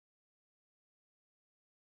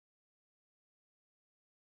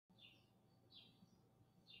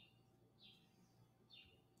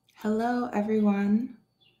Hello, everyone.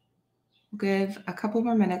 We'll give a couple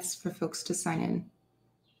more minutes for folks to sign in.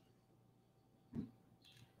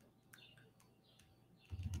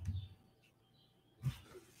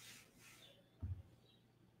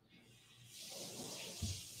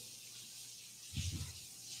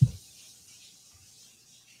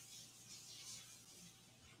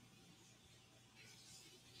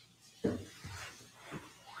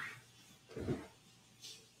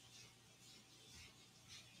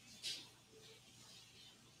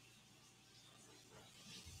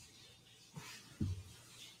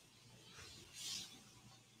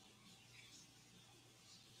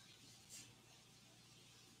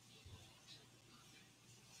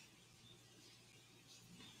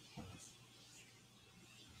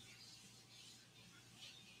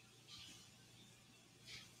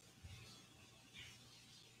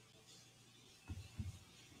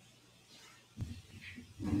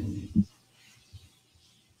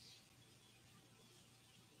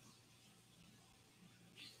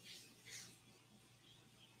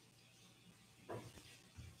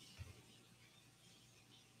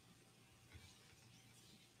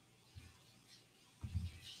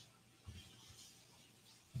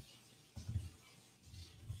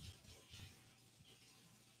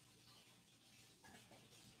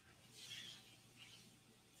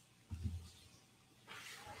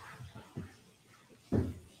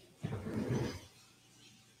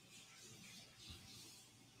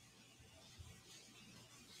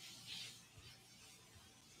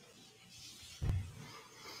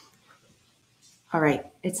 All right,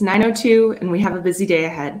 it's 9:02 and we have a busy day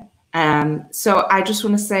ahead. So I just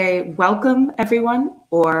want to say welcome everyone,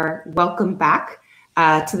 or welcome back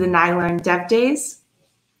to the Nilearn Dev Days.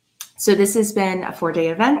 So this has been a 4-day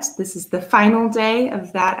event. This is the final day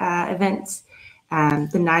of that event,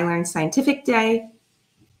 the Nilearn Scientific Day.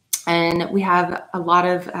 And we have a lot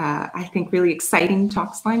of, I think, really exciting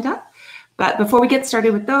talks lined up. But before we get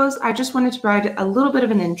started with those, I just wanted to provide a little bit of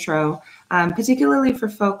an intro, particularly for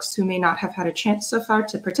folks who may not have had a chance so far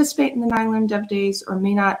to participate in the Nilearn Dev Days or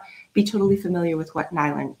may not be totally familiar with what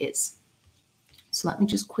Nilearn is. So let me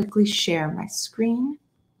just quickly share my screen.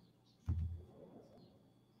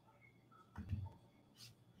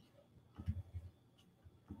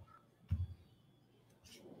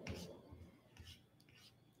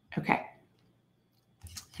 Okay.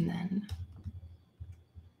 And then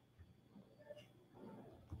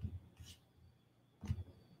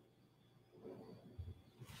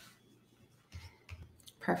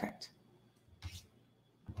perfect.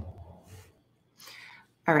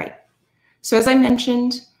 All right. So as I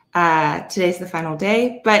mentioned, today's the final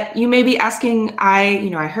day, but you may be asking, I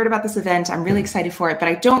heard about this event. I'm really excited for it, but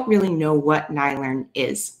I don't really know what Nilearn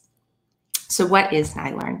is. So what is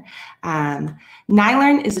Nilearn?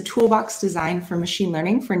 Nilearn is a toolbox designed for machine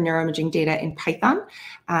learning for neuroimaging data in Python.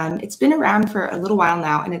 It's been around for a little while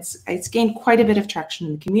now, and it's gained quite a bit of traction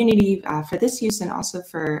in the community for this use, and also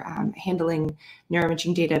for handling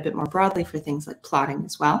neuroimaging data a bit more broadly for things like plotting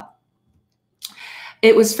as well.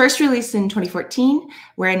 It was first released in 2014,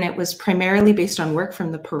 wherein it was primarily based on work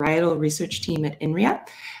from the parietal research team at INRIA.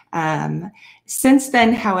 Since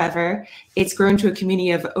then, however, it's grown to a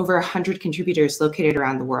community of over 100 contributors located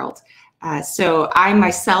around the world. So I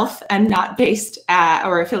myself am not based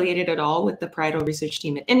or affiliated at all with the parietal research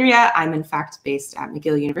team at INRIA. I'm in fact based at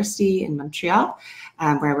McGill University in Montreal,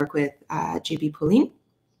 where I work with JB Pauline.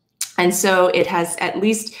 And so it has at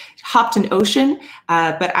least hopped an ocean,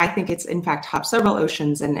 but I think it's in fact hopped several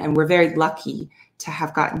oceans, and we're very lucky to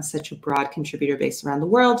have gotten such a broad contributor base around the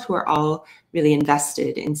world who are all really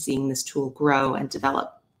invested in seeing this tool grow and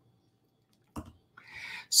develop.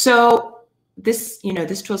 So this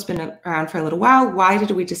tool's been around for a little while. Why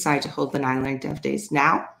did we decide to hold the Nilearn Dev Days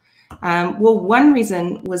now? Well, one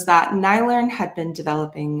reason was that Nilearn had been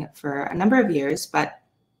developing for a number of years, but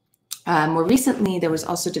more recently, there was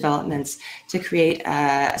also developments to create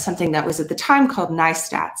something that was at the time called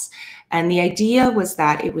NiStats. And the idea was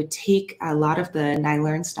that it would take a lot of the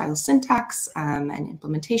Nilearn style syntax and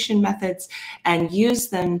implementation methods and use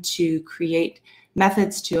them to create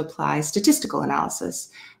methods to apply statistical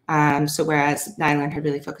analysis. So whereas Nilearn had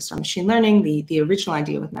really focused on machine learning, the original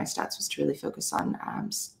idea with NiStats was to really focus on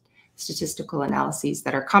statistical analyses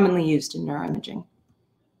that are commonly used in neuroimaging.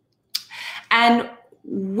 And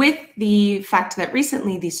with the fact that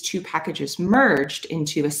recently these two packages merged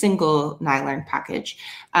into a single Nilearn package,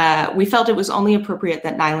 we felt it was only appropriate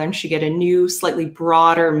that Nilearn should get a new, slightly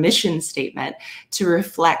broader mission statement to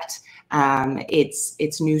reflect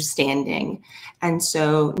its new standing. And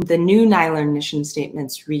so the new Nilearn mission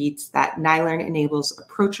statements reads that Nilearn enables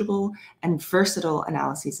approachable and versatile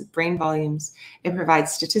analyses of brain volumes. It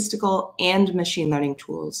provides statistical and machine learning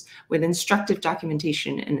tools with instructive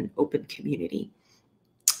documentation in an open community.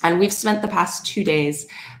 And we've spent the past 2 days,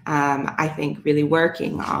 I think, really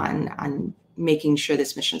working on making sure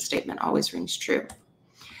this mission statement always rings true.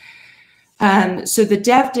 So the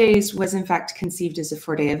Dev Days was in fact conceived as a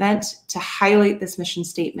 4-day event to highlight this mission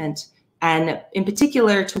statement, and in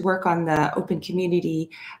particular to work on the open community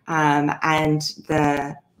and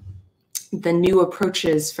the new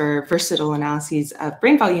approaches for versatile analyses of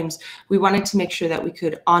brain volumes. We wanted to make sure that we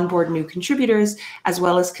could onboard new contributors as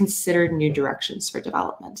well as consider new directions for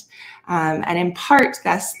development. And in part,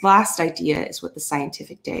 this last idea is what the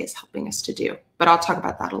scientific day is helping us to do, but I'll talk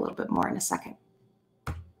about that a little bit more in a second.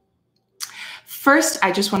 First,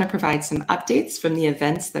 I just want to provide some updates from the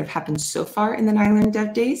events that have happened so far in the Nilearn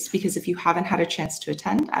Dev Days, because if you haven't had a chance to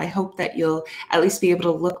attend, I hope that you'll at least be able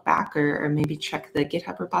to look back or maybe check the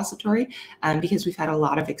GitHub repository, because we've had a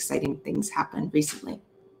lot of exciting things happen recently.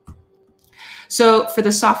 So for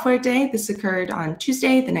the software day, this occurred on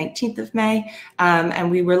Tuesday, the 19th of May, and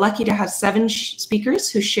we were lucky to have 7 speakers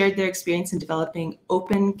who shared their experience in developing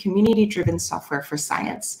open, community-driven software for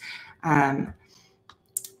science.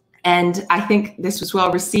 And I think this was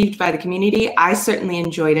well received by the community. I certainly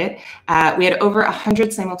enjoyed it. We had over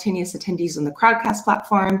 100 simultaneous attendees on the Crowdcast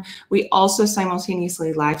platform. We also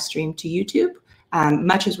simultaneously live streamed to YouTube,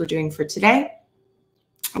 much as we're doing for today,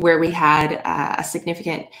 where we had a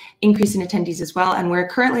significant increase in attendees as well. And we're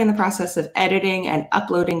currently in the process of editing and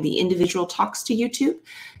uploading the individual talks to YouTube,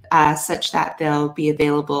 such that they'll be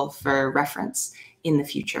available for reference in the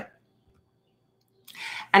future.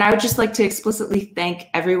 And I would just like to explicitly thank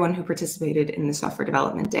everyone who participated in the Software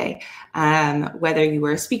Development Day, whether you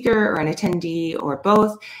were a speaker or an attendee or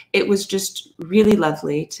both. It was just really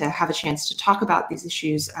lovely to have a chance to talk about these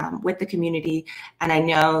issues with the community. And I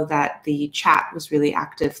know that the chat was really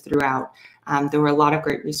active throughout. There were a lot of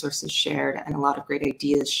great resources shared and a lot of great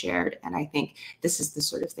ideas shared. And I think this is the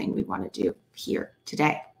sort of thing we want to do here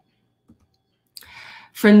today.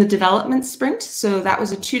 From the development sprint, so that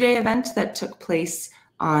was a 2-day event that took place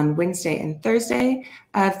on Wednesday and Thursday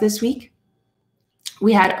of this week.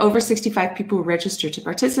 We had over 65 people registered to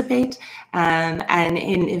participate, and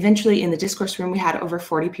eventually in the discourse room, we had over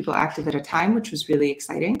 40 people active at a time, which was really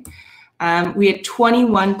exciting. We had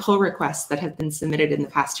 21 pull requests that have been submitted in the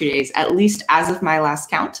past 2 days, at least as of my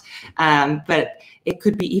last count, but it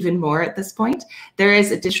could be even more at this point. There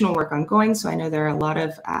is additional work ongoing, so I know there are a lot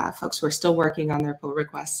of folks who are still working on their pull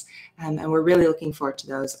requests, and we're really looking forward to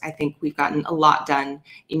those. I think we've gotten a lot done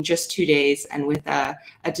in just 2 days, and with a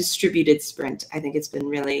distributed sprint, I think it's been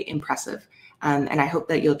really impressive, and I hope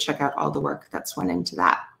that you'll check out all the work that's went into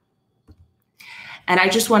that. And I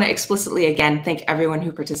just want to explicitly, again, thank everyone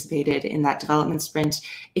who participated in that development sprint.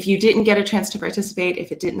 If you didn't get a chance to participate,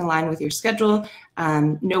 if it didn't align with your schedule,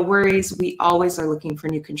 no worries. We always are looking for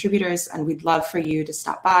new contributors, and we'd love for you to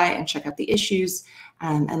stop by and check out the issues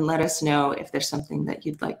and let us know if there's something that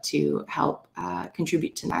you'd like to help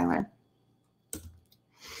contribute to Nilearn.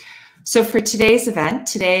 So for today's event,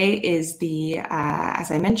 today is the,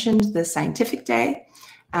 as I mentioned, the scientific day.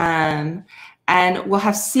 And we'll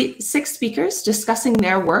have 6 speakers discussing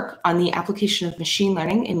their work on the application of machine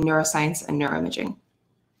learning in neuroscience and neuroimaging.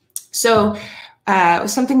 So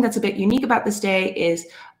something that's a bit unique about this day is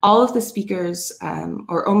all of the speakers,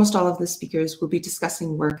 or almost all of the speakers, will be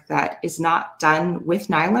discussing work that is not done with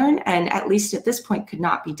Nilearn, and at least at this point could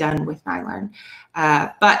not be done with Nilearn.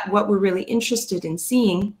 But what we're really interested in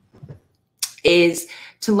seeing is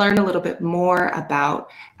to learn a little bit more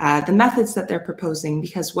about the methods that they're proposing,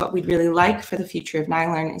 because what we'd really like for the future of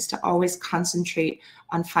Nilearn is to always concentrate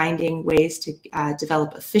on finding ways to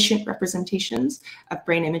develop efficient representations of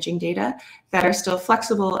brain imaging data that are still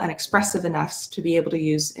flexible and expressive enough to be able to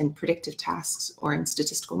use in predictive tasks or in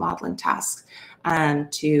statistical modeling tasks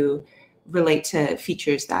to relate to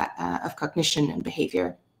features that of cognition and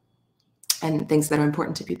behavior and things that are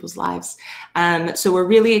important to people's lives. So we're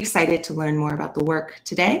really excited to learn more about the work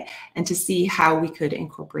today and to see how we could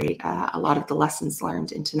incorporate a lot of the lessons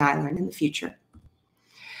learned into Nilearn in the future.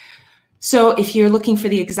 So if you're looking for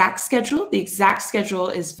the exact schedule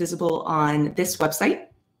is visible on this website,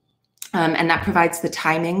 and that provides the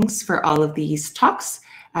timings for all of these talks,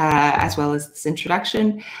 as well as this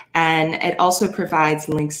introduction. And it also provides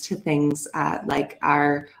links to things like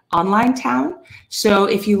our online town. So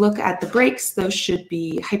if you look at the breaks, those should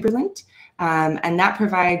be hyperlinked. And that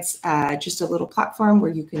provides just a little platform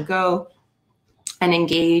where you can go and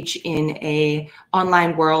engage in an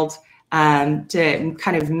online world to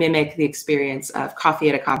kind of mimic the experience of coffee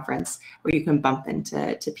at a conference, where you can bump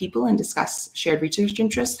into people and discuss shared research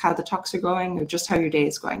interests, how the talks are going, or just how your day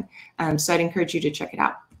is going. So I'd encourage you to check it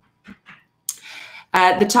out.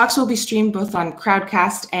 The talks will be streamed both on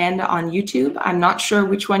Crowdcast and on YouTube. I'm not sure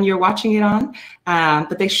which one you're watching it on,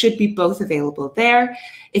 but they should be both available there.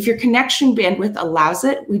 If your connection bandwidth allows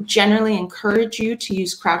it, we generally encourage you to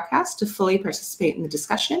use Crowdcast to fully participate in the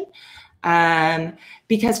discussion,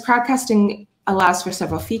 because crowdcasting allows for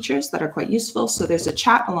several features that are quite useful. So there's a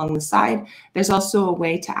chat along the side. There's also a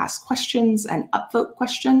way to ask questions and upvote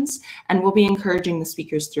questions. And we'll be encouraging the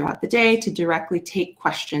speakers throughout the day to directly take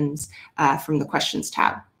questions from the questions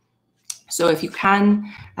tab. So if you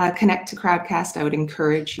can connect to Crowdcast, I would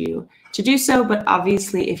encourage you to do so. But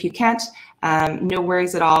obviously, if you can't, no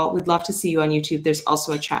worries at all. We'd love to see you on YouTube. There's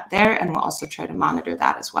also a chat there, and we'll also try to monitor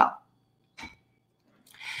that as well.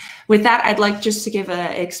 With that, I'd like just to give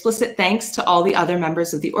an explicit thanks to all the other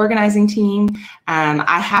members of the organizing team.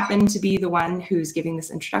 I happen to be the one who's giving this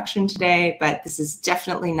introduction today, but this is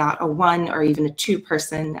definitely not a one or even a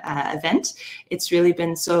two-person event. It's really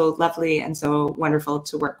been so lovely and so wonderful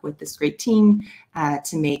to work with this great team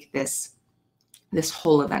to make this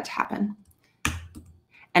whole event happen.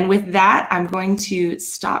 And with that, I'm going to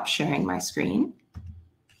stop sharing my screen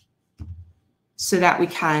so that we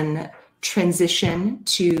can transition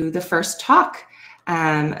to the first talk.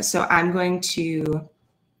 So I'm going to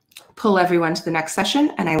pull everyone to the next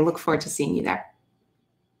session, and I look forward to seeing you there.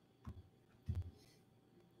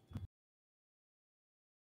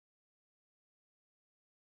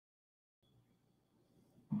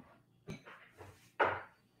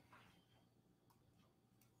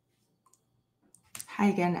 Hi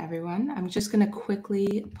again, everyone. I'm just going to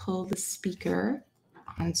quickly pull the speaker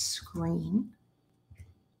on screen.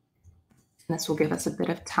 This will give us a bit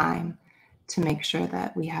of time to make sure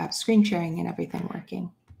that we have screen sharing and everything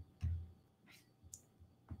working.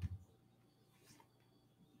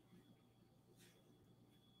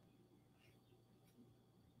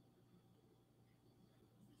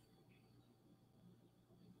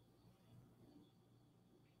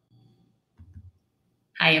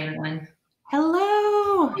 Hi, everyone.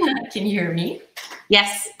 Hello. Can you hear me?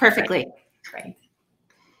 Yes, perfectly. Great.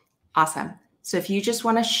 Awesome. So if you just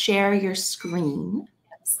want to share your screen.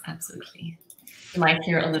 Yes, absolutely. You might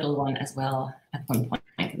hear a little one as well at one point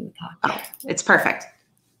in the talk. Oh, it's perfect.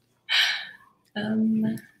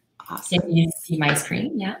 Awesome. Can you see my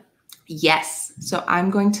screen? Yeah. Yes. So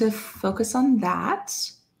I'm going to focus on that.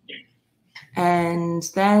 And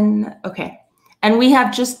then, okay. And we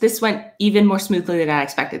have this went even more smoothly than I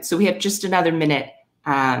expected. So we have just another minute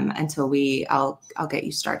until I'll get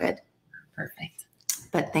you started. Perfect.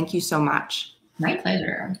 But thank you so much. My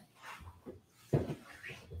pleasure.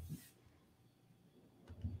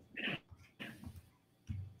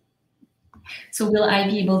 So will I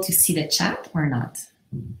be able to see the chat or not?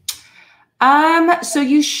 So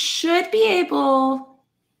you should be able,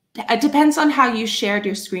 it depends on how you shared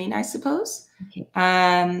your screen, I suppose. Okay.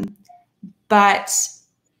 But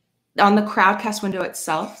on the Crowdcast window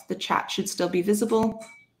itself, the chat should still be visible.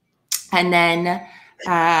 And then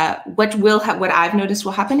what I've noticed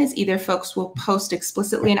will happen is either folks will post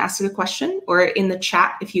explicitly and ask a question, or in the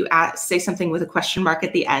chat, if you say something with a question mark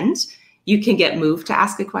at the end, you can get moved to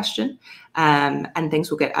ask a question, and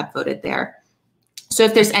things will get upvoted there. So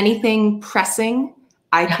if there's anything pressing,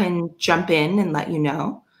 I can jump in and let you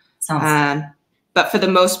know. But for the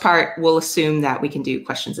most part, we'll assume that we can do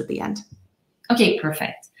questions at the end. Okay,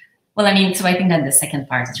 perfect. Well, I mean, so I think that the second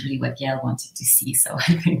part is really what Gail wanted to see. So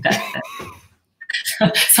I think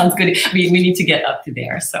that sounds good. We need to get up to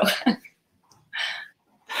there. So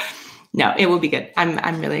no, it will be good.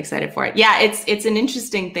 I'm really excited for it. Yeah, it's an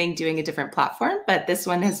interesting thing doing a different platform, but this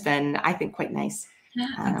one has been, I think, quite nice. Yeah,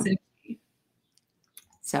 absolutely.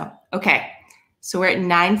 So, okay. So we're at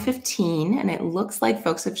 9:15 and it looks like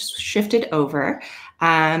folks have shifted over.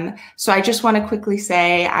 So I just want to quickly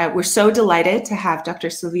say we're so delighted to have Dr.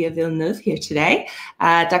 Sylvia Villeneuve here today.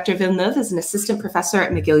 Dr. Villeneuve is an assistant professor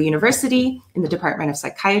at McGill University in the Department of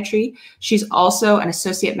Psychiatry. She's also an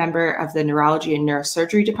associate member of the Neurology and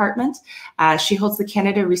Neurosurgery Department. She holds the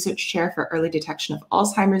Canada Research Chair for Early Detection of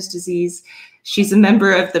Alzheimer's Disease. She's a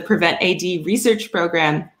member of the Prevent AD Research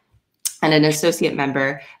Program and an associate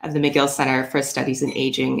member of the McGill Center for Studies in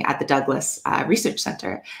Aging at the Douglas Research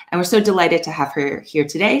Center. And we're so delighted to have her here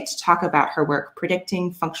today to talk about her work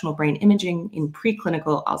predicting functional brain imaging in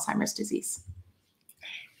preclinical Alzheimer's disease.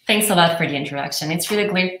 Thanks a lot for the introduction. It's really a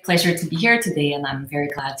great pleasure to be here today, and I'm very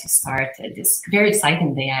glad to start this very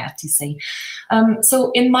exciting day, I have to say.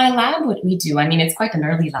 So in my lab, what we do, I mean, it's quite an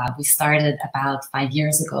early lab. We started about 5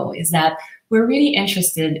 years ago, is that we're really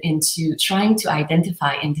interested into trying to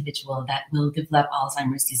identify individuals that will develop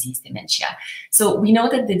Alzheimer's disease dementia. So we know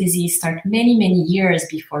that the disease starts many, many years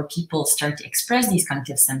before people start to express these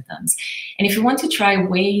cognitive symptoms. And if we want to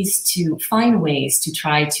find ways to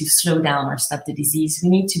try to slow down or stop the disease, we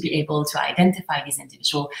need to be able to identify these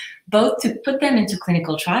individuals, both to put them into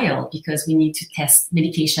clinical trial, because we need to test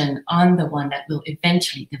medication on the one that will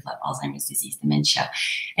eventually develop Alzheimer's disease dementia.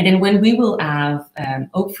 And then when we will have,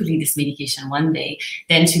 hopefully, this medication one day,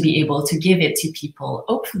 then to be able to give it to people,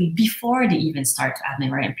 hopefully before they even start to have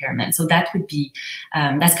memory impairment. So that would be,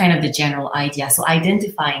 that's kind of the general idea. So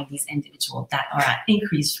identifying these individuals that are at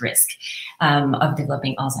increased risk of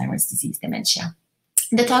developing Alzheimer's disease dementia.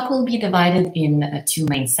 The talk will be divided in two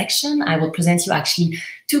main sections. I will present you actually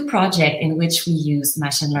two projects in which we use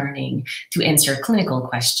machine learning to answer clinical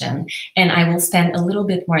questions. And I will spend a little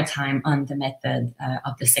bit more time on the method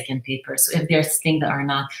of the second paper. So if there's things that are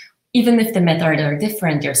not, even if the methods are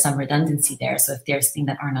different, there's some redundancy there. So if there's things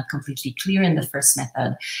that are not completely clear in the first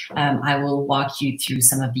method, I will walk you through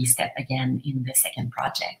some of these steps again in the second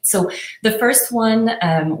project. So the first one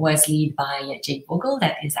was led by Jake Vogel.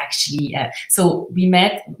 That is actually, so we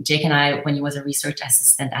met, Jake and I, when he was a research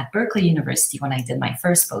assistant at Berkeley University when I did my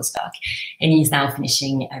first postdoc. And he's now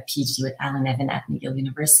finishing a PhD with Alan Evan at McGill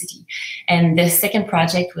University. And the second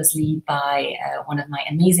project was led by one of my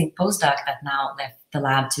amazing postdocs that now left the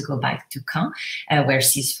lab to go back to Caen, where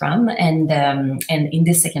she's from. And in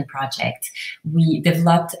this second project, we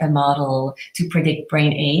developed a model to predict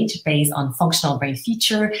brain age based on functional brain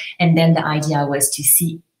feature. And then the idea was to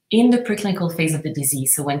see in the preclinical phase of the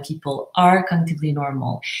disease, so when people are cognitively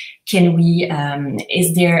normal, can we,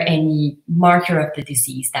 is there any marker of the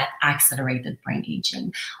disease that accelerated brain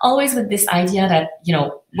aging? Always with this idea that, you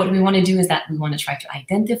know, what we want to do is that we want to try to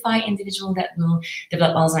identify individuals that will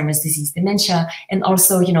develop Alzheimer's disease dementia. And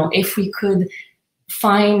also, you know, if we could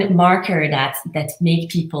find marker that make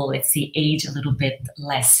people, let's say, age a little bit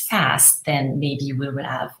less fast, then maybe we would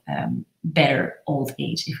have better old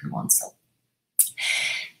age if we want so.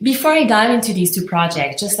 Before I dive into these two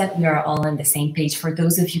projects, just that we are all on the same page for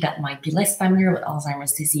those of you that might be less familiar with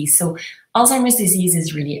Alzheimer's disease. So Alzheimer's disease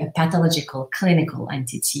is really a pathological clinical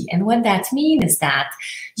entity. And what that means is that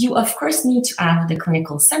you, of course, need to have the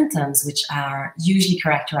clinical symptoms, which are usually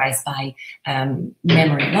characterized by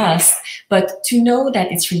memory loss. But to know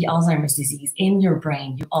that it's really Alzheimer's disease in your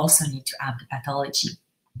brain, you also need to have the pathology.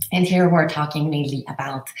 And here we're talking mainly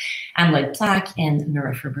about amyloid plaque and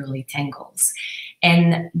neurofibrillary tangles.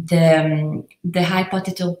 And the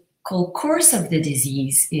hypothetical course of the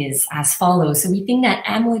disease is as follows. So we think that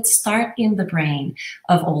amyloid start in the brain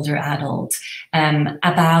of older adults, and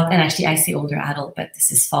actually I say older adult, but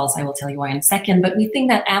this is false. I will tell you why in a second. But we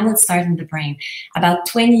think that amyloid starts in the brain about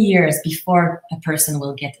 20 years before a person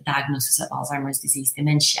will get the diagnosis of Alzheimer's disease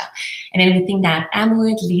dementia. And then we think that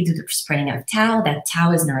amyloid leads to the spreading of tau, that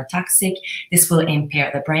tau is neurotoxic. This will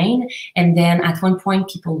impair the brain. And then at one point,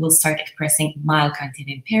 people will start expressing mild cognitive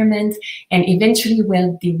impairment. And eventually,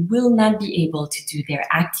 when they will not be able to do their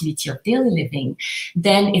activity of daily living,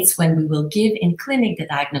 then it's when we will give in clinic the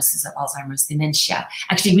diagnosis of Alzheimer's dementia.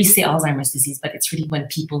 Actually, we say Alzheimer's disease, but it's really when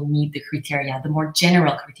people meet the criteria, the more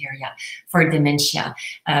general criteria for dementia,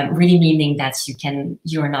 really meaning that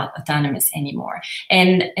you're not autonomous anymore.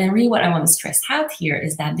 And really what I want to stress out here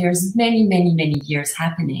is that there's many, many, many years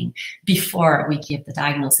happening before we give the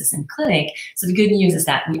diagnosis in clinic. So the good news is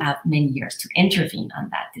that we have many years to intervene on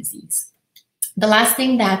that disease. The last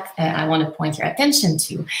thing that I want to point your attention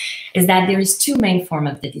to is that there is two main forms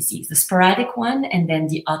of the disease, the sporadic one and then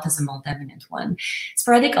the autosomal dominant one.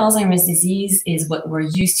 Sporadic Alzheimer's disease is what we're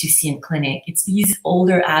used to see in clinic. It's these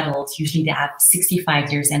older adults, usually they have 65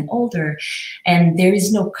 years and older, and there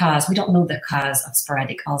is no cause. We don't know the cause of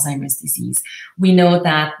sporadic Alzheimer's disease. We know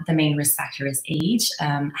that the main risk factor is age.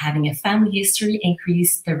 Having a family history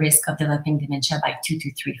increases the risk of developing dementia by 2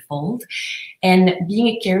 to 3-fold. And being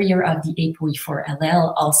a carrier of the APOE4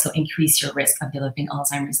 allele also increase your risk of developing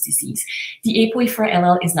Alzheimer's disease. The APOE4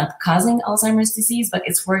 allele is not causing Alzheimer's disease, but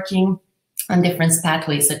it's working on different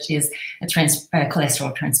pathways, such as a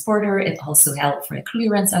cholesterol transporter. It also helps for the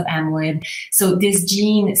clearance of amyloid. So this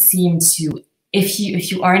gene seems to, if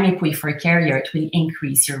you are an APOE4 carrier, it will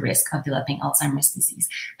increase your risk of developing Alzheimer's disease.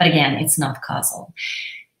 But again, it's not causal.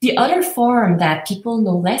 The other form that people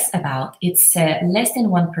know less about, it's less than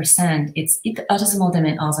 1%. It's autosomal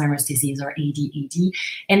dominant Alzheimer's disease, or AD.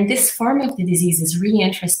 And this form of the disease is really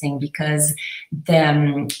interesting because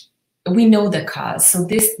we know the cause. So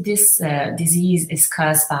this disease is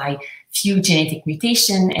caused by few genetic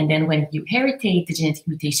mutation, and then when you heritate the genetic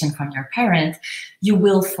mutation from your parent, you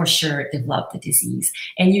will for sure develop the disease.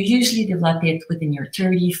 And you usually develop it within your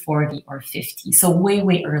 30, 40, or 50, so way,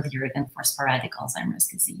 way earlier than for sporadic Alzheimer's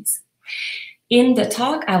disease. In the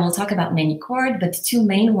talk, I will talk about many cohorts, but the two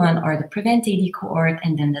main ones are the Prevent AD cohort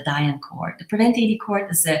and then the DIAN cohort. The Prevent AD cohort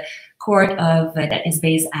is a cohort that is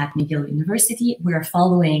based at McGill University. We're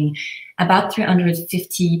following about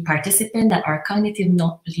 350 participants that are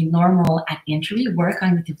cognitively normal at entry. We're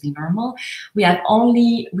cognitively normal. We have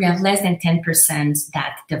less than 10%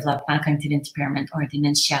 that develop cognitive impairment or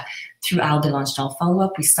dementia throughout the longitudinal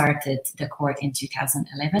follow-up. We started the cohort in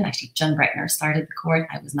 2011. Actually, John Breitner started the cohort.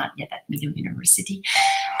 I was not yet at McGill University.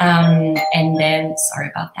 And then, sorry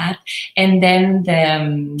about that. And then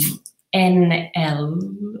the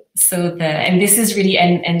NL, and this is really,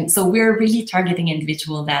 and so we're really targeting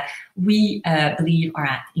individuals that we believe are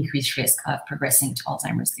at increased risk of progressing to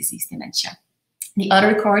Alzheimer's disease dementia. The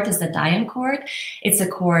other cohort is the DIAN cohort. It's a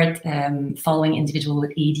cohort following individuals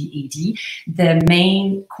with AD. The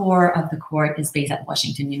main core of the cohort is based at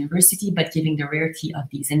Washington University, but given the rarity of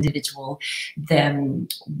these individuals, there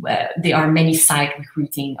are many sites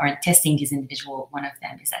recruiting or testing these individuals. One of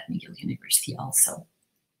them is at McGill University also.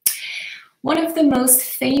 One of the most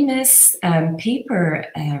famous paper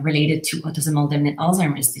related to autosomal dominant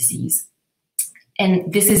Alzheimer's disease.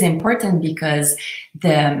 And this is important because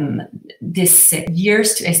this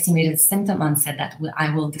years to estimated symptom onset that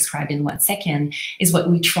I will describe in 1 second is what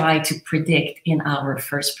we try to predict in our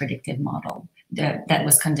first predictive model that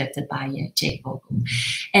was conducted by Jake Vogel.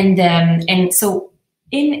 And so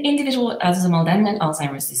in individual autosomal dominant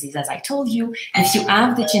Alzheimer's disease, as I told you, if you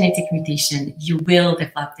have the genetic mutation, you will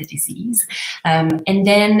develop the disease. And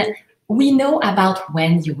then we know about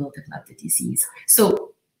when you will develop the disease. So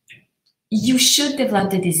you should develop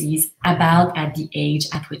the disease about at the age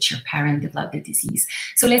at which your parent developed the disease.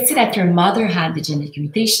 So let's say that your mother had the genetic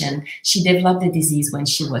mutation. She developed the disease when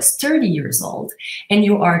she was 30 years old, and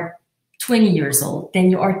you are 20 years old,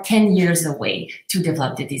 then you are 10 years away to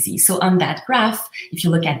develop the disease. So on that graph, if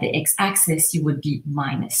you look at the x-axis, you would be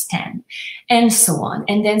 -10, and so on.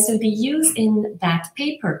 And then so they use in that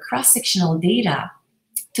paper cross-sectional data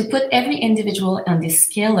to put every individual on this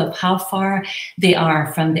scale of how far they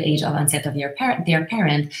are from the age of onset of their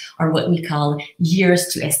parent, or what we call years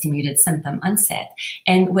to estimated symptom onset.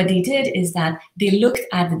 And what they did is that they looked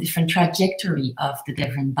at the different trajectory of the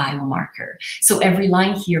different biomarker. So every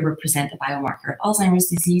line here represents a biomarker of Alzheimer's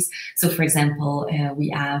disease. So for example,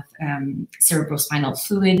 we have cerebrospinal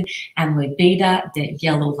fluid, amyloid beta, the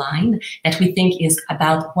yellow line that we think is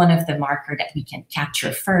about one of the markers that we can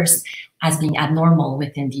capture first as being abnormal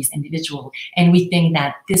within these individuals. And we think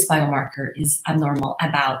that this biomarker is abnormal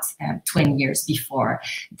about 20 years before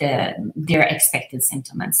their expected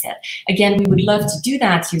symptom onset. Again, we would love to do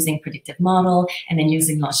that using predictive model and then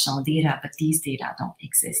using longitudinal data, but these data don't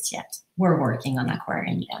exist yet. We're working on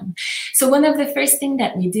acquiring them. So one of the first things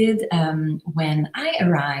that we did when I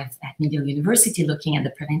arrived at McGill University looking at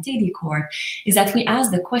the Prevent AD cohort is that we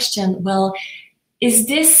asked the question, well, is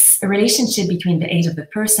this a relationship between the age of the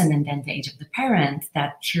person and then the age of the parent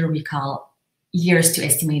that here we call years to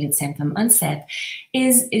estimated symptom onset?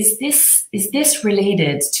 Is this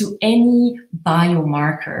related to any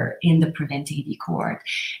biomarker in the Prevent AD cohort?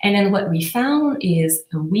 And then what we found is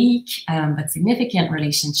a weak but significant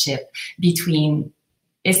relationship between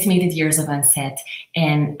estimated years of onset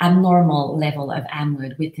and abnormal level of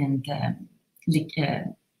amyloid within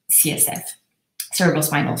the CSF,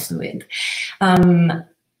 cerebrospinal fluid.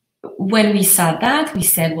 When we saw that, we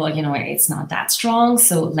said, well, you know, it's not that strong,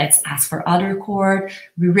 so let's ask for other cohort.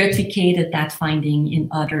 We replicated that finding in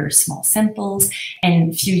other small samples,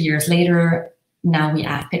 and a few years later, now we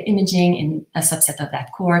have PET imaging in a subset of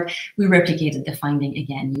that cohort. We replicated the finding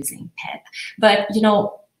again using PET. But, you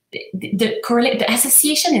know, the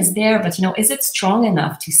association is there, but, you know, is it strong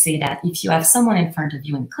enough to say that if you have someone in front of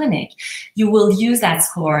you in clinic, you will use that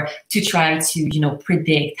score to try to, you know,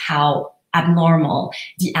 predict how abnormal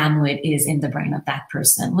the amyloid is in the brain of that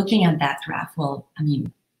person? Looking at that graph, well, I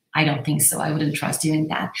mean, I don't think so. I wouldn't trust doing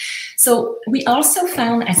that. So we also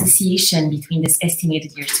found association between this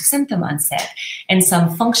estimated years to symptom onset and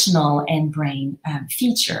some functional and brain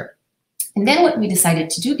feature. And then what we decided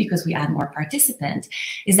to do, because we had more participants,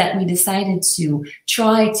 is that we decided to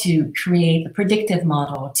try to create a predictive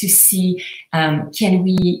model to see can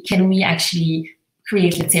we actually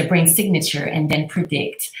create, let's say, a brain signature and then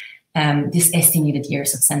predict this estimated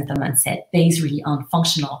years of symptom onset based really on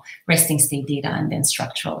functional resting state data and then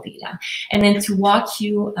structural data. And then to walk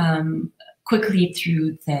you quickly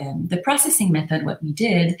through the processing method, what we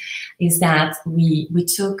did is that we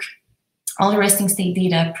took all the resting state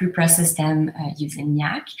data, pre-processed them using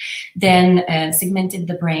NIAC, then segmented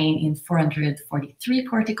the brain in 443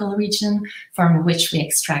 cortical regions, from which we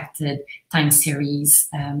extracted time series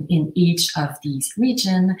in each of these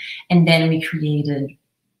regions, and then we created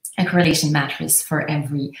a correlation matrix for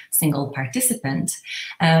every single participant.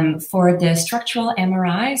 For the structural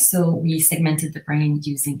MRI, so we segmented the brain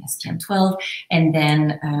using STM12, and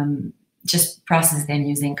then just process them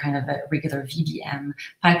using kind of a regular VBM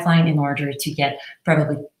pipeline in order to get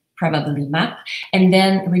probability map. And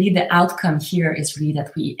then really the outcome here is really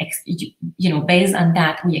that we, based on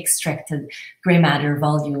that, we extracted gray matter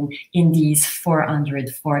volume in these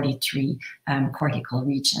 443 cortical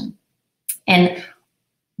region. And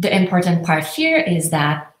the important part here is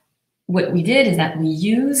that what we did is that we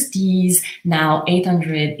used these now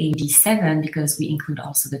 887, because we include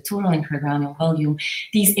also the total intracranial volume,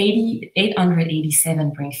 these 887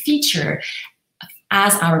 brain feature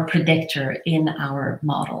as our predictor in our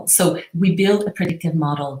model. So we built a predictive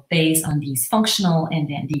model based on these functional and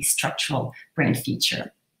then these structural brain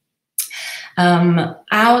feature.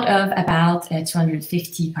 Out of about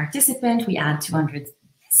 250 participants, we had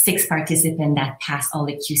 206 participants that passed all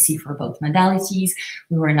the QC for both modalities.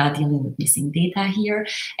 We were not dealing with missing data here.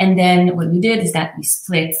 And then what we did is that we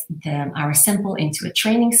split our sample into a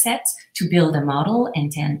training set to build a model and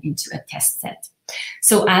then into a test set.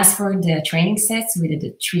 So as for the training sets, we did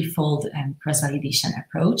a threefold cross-validation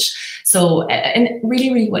approach. So, and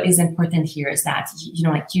really what is important here is that,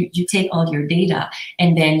 you take all your data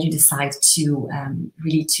and then you decide to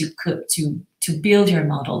really to build your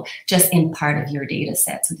model just in part of your data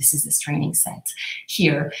set. So this is this training set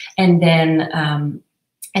here. And then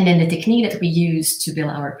the technique that we use to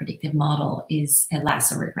build our predictive model is a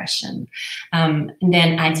lasso regression. And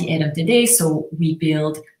then at the end of the day, so we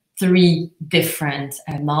build 3 different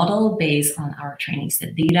models based on our training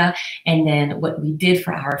set data. And then what we did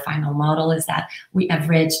for our final model is that we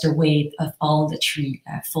averaged the weight of all the 3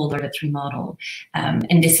 fold or the 3 model.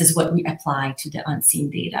 And this is what we apply to the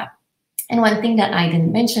unseen data. And one thing that I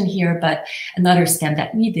didn't mention here, but another step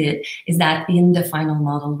that we did is that in the final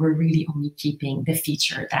model, we're really only keeping the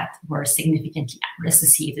feature that were significantly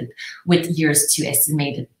associated with years to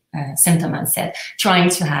estimated symptom onset, trying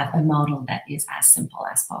to have a model that is as simple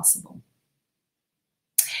as possible.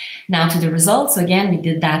 Now to the results. So again, we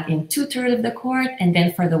did that in 2/3 of the cohort, and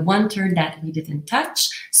then for the 1/3 that we didn't touch.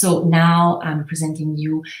 So now I'm presenting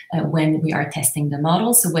you when we are testing the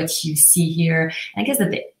model. So what you see here, I guess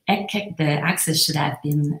that the axis should have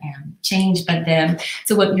been changed, but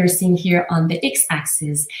so what you're seeing here on the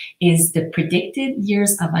x-axis is the predicted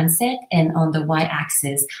years of onset, and on the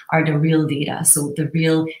y-axis are the real data, so the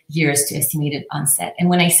real years to estimated onset. And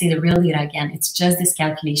when I say the real data, again, it's just this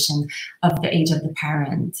calculation of the age of the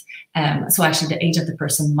parent. So actually the age of the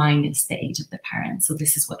person minus the age of the parent. So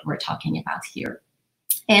this is what we're talking about here.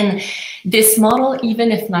 And this model,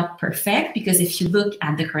 even if not perfect, because if you look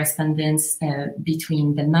at the correspondence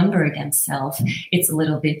between the number themselves, it's a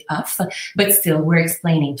little bit off, but still we're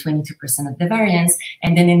explaining 22% of the variance.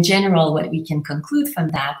 And then in general, what we can conclude from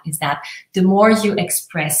that is that the more you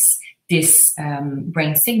express this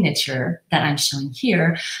brain signature that I'm showing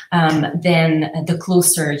here, then the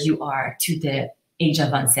closer you are to the age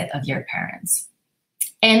of onset of your parents.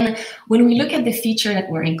 And when we look at the feature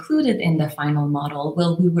that were included in the final model,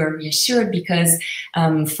 well, we were reassured because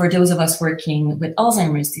for those of us working with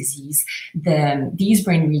Alzheimer's disease, these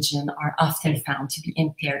brain regions are often found to be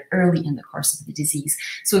impaired early in the course of the disease.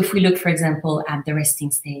 So if we look, for example, at the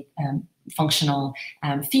resting state functional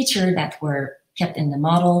feature that were kept in the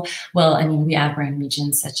model, well, I mean, we have brain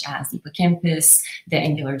regions such as the hippocampus, the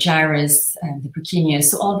angular gyrus, the precuneus.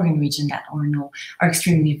 So all brain regions that are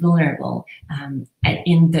extremely vulnerable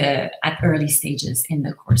at early stages in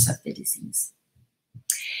the course of the disease.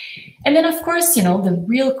 And then, of course, the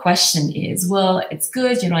real question is, well, it's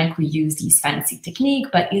good, like we use these fancy technique,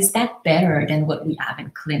 but is that better than what we have in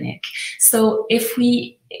clinic? So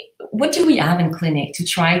what do we have in clinic to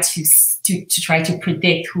try to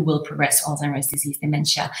predict who will progress to Alzheimer's disease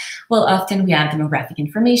dementia? Well, often we have demographic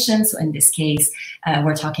information. So in this case,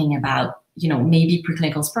 we're talking about maybe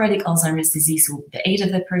preclinical sporadic Alzheimer's disease, so the age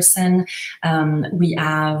of the person. We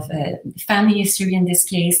have family history in this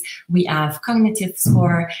case. We have cognitive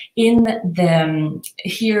score. Here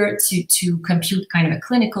to compute kind of a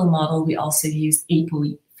clinical model, we also use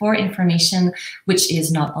APOE4 information, which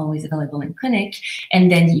is not always available in clinic,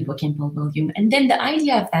 and then the hippocampal volume. And then the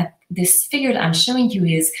idea of this figure that I'm showing you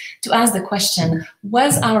is to ask the question,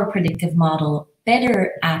 was our predictive model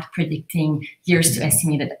better at predicting years to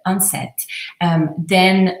estimated onset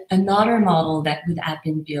than another model that would have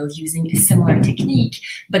been built using a similar technique,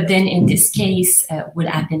 but then in this case would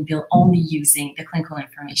have been built only using the clinical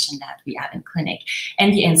information that we have in clinic?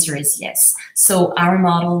 And the answer is yes. So our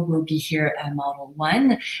model will be here model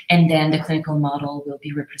 1, and then the clinical model will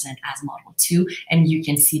be represented as model 2, and you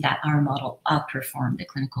can see that our model outperformed the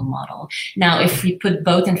clinical model. Now, if we put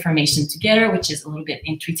both information together, which is a little bit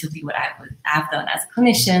intuitively what I would have done as a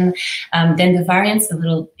clinician, then the variance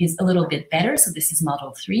is a little bit better. So this is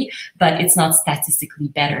model 3, but it's not statistically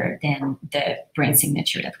better than the brain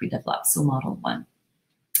signature that we developed, so model 1.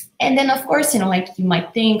 And then, of course, like you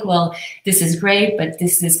might think, well, this is great, but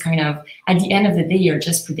this is kind of, at the end of the day, you're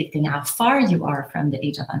just predicting how far you are from the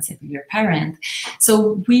age of onset of your parent.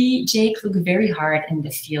 So we, Jake, look very hard in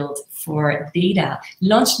the field for data,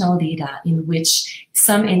 longitudinal data, in which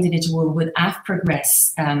some individual would have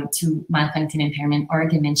progressed to mild cognitive impairment or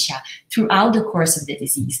dementia throughout the course of the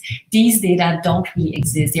disease. These data don't really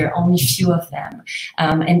exist. There are only few of them.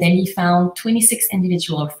 And then he found 26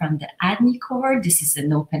 individuals from the ADNI cohort. This is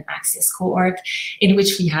an open access cohort in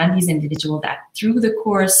which we had these individuals that through the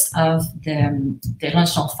course of the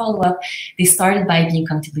longitudinal follow-up, they started by being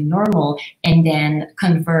cognitively normal and then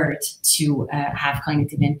convert to have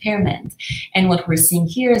cognitive impairment. And what we're seeing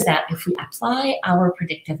here is that if we apply our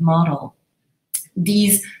predictive model,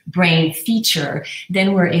 these brain feature,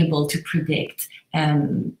 then we're able to predict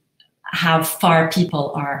how far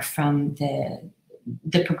people are from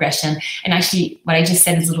the progression. And actually, what I just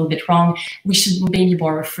said is a little bit wrong. We should maybe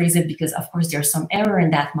more rephrase it, because of course there's some error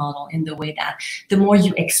in that model in the way that the more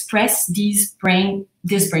you express this brain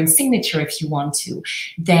signature, if you want to,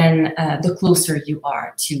 then the closer you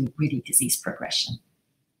are to really disease progression.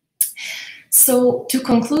 So to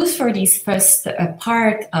conclude for this first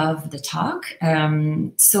part of the talk,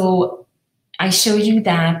 so I show you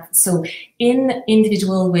that, so in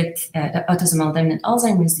individual with the autosomal dominant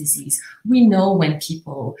Alzheimer's disease, we know when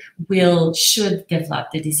people should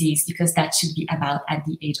develop the disease, because that should be about at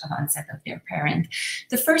the age of onset of their parent.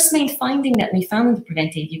 The first main finding that we found in the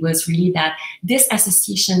PREVENT-AD was really that this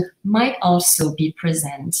association might also be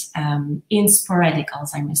present in sporadic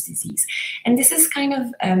Alzheimer's disease. And this is kind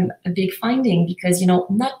of a big finding, because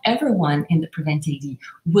not everyone in the PREVENT-AD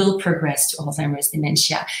will progress to Alzheimer's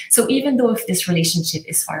dementia. So even though if this relationship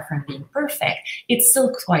is far from being perfect, it's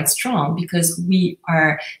still quite strong, because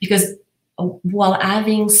while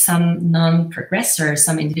having some non-progressors,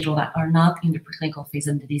 some individuals that are not in the preclinical phase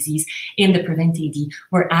of the disease in the PREVENT-AD,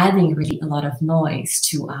 we're adding really a lot of noise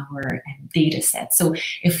to our data set. So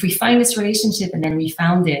if we find this relationship, and then we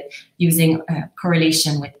found it using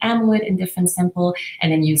correlation with amyloid in different sample,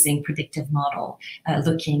 and then using predictive model,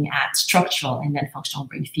 looking at structural and then functional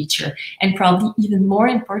brain feature, and probably even more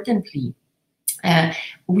importantly,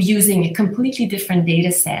 using a completely different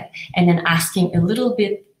data set, and then asking a little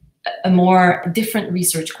bit a more different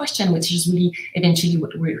research question, which is really eventually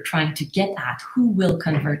what we're trying to get at: who will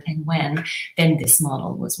convert and when, then this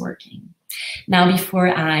model was working. Now, before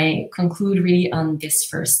I conclude really on this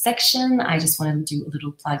first section, I just want to do a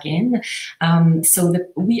little plug-in.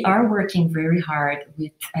 We are working very hard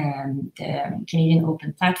with the Canadian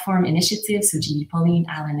Open Platform Initiative, so Julie Pauline,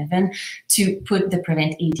 Alan Evan, to put the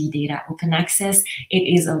PREVENT-AD data open access. It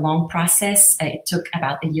is a long process. It took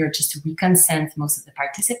about a year just to reconsent most of the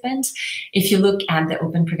participants. If you look at the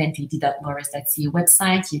openpreventad.loras.ca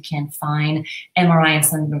website, you can find MRI and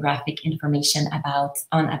sonographic information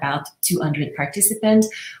on about 200 participants.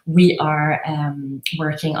 We are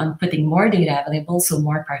working on putting more data available, so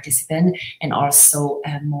more participants, and also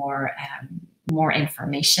more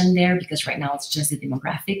information there, because right now it's just the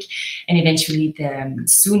demographic, and eventually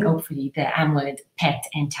soon, hopefully, the amyloid, PET,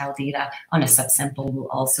 and tau data on a subsample will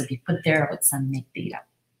also be put there with some MIC data.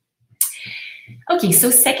 Okay, so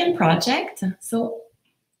second project. So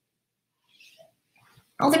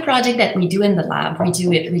all the project that we do in the lab, we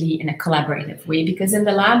do it really in a collaborative way, because in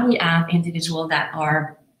the lab we have individuals that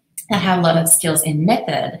have a lot of skills in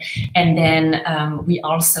method, and then we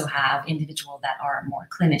also have individuals that are more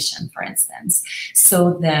clinician, for instance.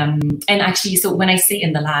 So so when I say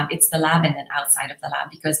in the lab, it's the lab and then outside of the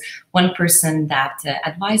lab, because one person that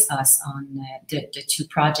advised us on the two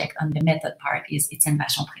projects on the method part is Etienne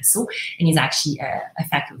Vachon-Presso, and he's actually a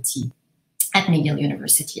faculty at McGill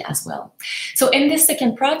University as well. So in this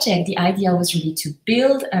second project, the idea was really to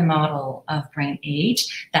build a model of brain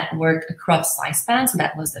age that worked across lifespan. So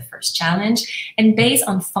that was the first challenge, and based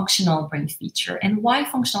on functional brain feature. And why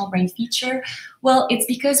functional brain feature? Well, it's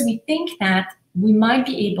because we think that we might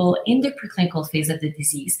be able, in the preclinical phase of the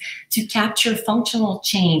disease, to capture functional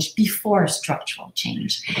change before structural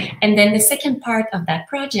change. And then the second part of that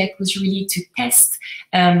project was really to test,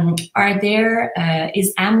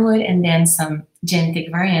 is amyloid and then some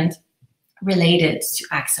genetic variant related to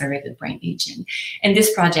accelerated brain aging. And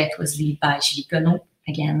this project was led by Julie,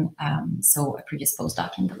 again, so a previous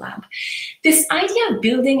postdoc in the lab. This idea of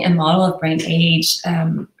building a model of brain age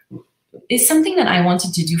is something that I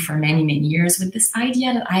wanted to do for many, many years, with this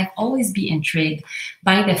idea that I've always been intrigued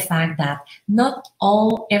by the fact that not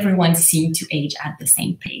everyone seems to age at the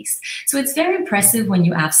same pace. So it's very impressive when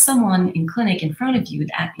you have someone in clinic in front of you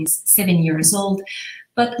that is 7 years old,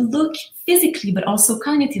 but look physically, but also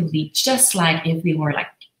cognitively, just like if we were like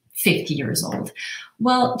 50 years old.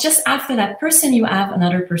 Well, just after that person, you have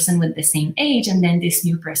another person with the same age, and then this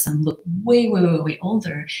new person look way, way, way, way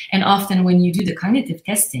older. And often when you do the cognitive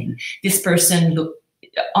testing, this person look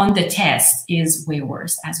on the test is way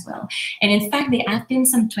worse as well. And in fact, there have been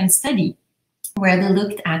some twin study where they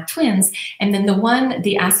looked at twins, and then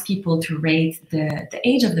they asked people to rate the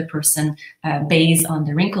age of the person based on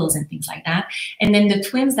the wrinkles and things like that. And then the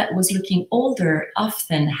twins that was looking older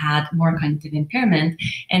often had more cognitive impairment.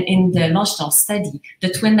 And in the Longchamp study,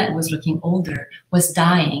 the twin that was looking older was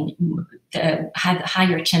dying, had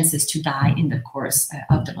higher chances to die in the course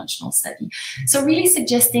of the Longchamp study. So really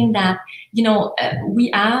suggesting that, we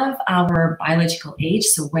have our biological age,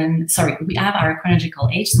 we have our chronological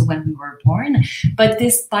age, so when we were born, but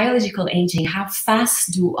this biological aging, how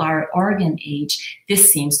fast do our organ age,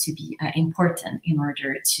 this seems to be important in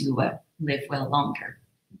order to live well longer.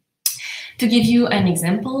 To give you an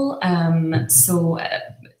example,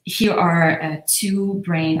 here are two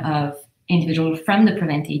brain of individuals from the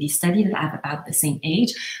PREVENT-AD study that have about the same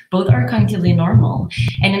age. Both are cognitively normal.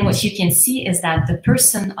 And then what you can see is that the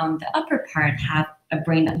person on the upper part have a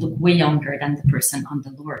brain that look way younger than the person on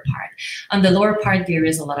the lower part. On the lower part, there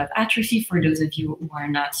is a lot of atrophy. For those of you who are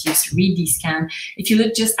not used to read these scans, if you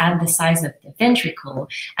look just at the size of the ventricle,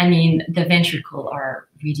 the ventricle are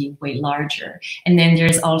really way larger. And then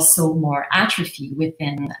there's also more atrophy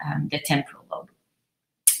within the temporal lobe.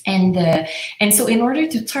 And so in order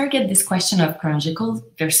to target this question of chronological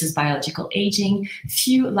versus biological aging,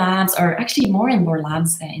 few labs, or actually more and more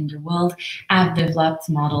labs in the world, have developed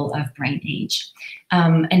model of brain age.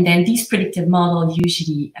 And then these predictive models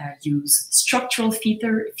usually use structural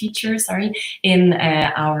features. In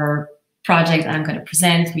our project I'm going to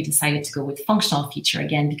present, we decided to go with functional feature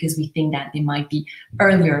again, because we think that they might be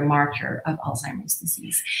earlier marker of Alzheimer's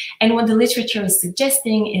disease. And what the literature is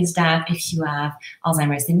suggesting is that if you have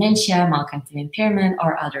Alzheimer's dementia, mild cognitive impairment,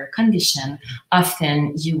 or other condition,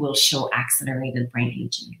 often you will show accelerated brain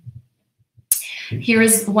aging. Here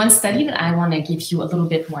is one study that I want to give you a little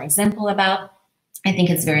bit more example about. I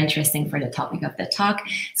think it's very interesting for the topic of the talk.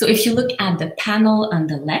 So if you look at the panel on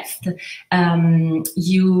the left, the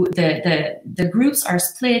groups are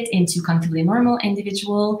split into cognitively normal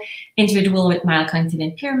individual with mild cognitive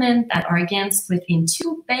impairment, that are again split in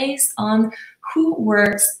two based on who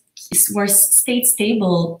stayed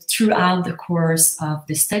stable throughout the course of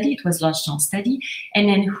the study. It was Longchamp study, and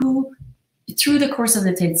then who through the course of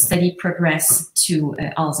the study progress to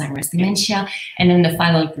Alzheimer's dementia. And then the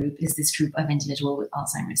final group is this group of individuals with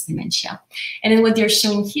Alzheimer's dementia. And then what they're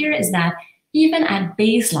showing here is that even at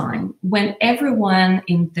baseline, when everyone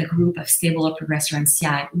in the group of stable or progressor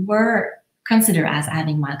MCI were considered as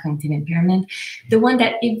having mild cognitive impairment, the one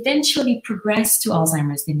that eventually progressed to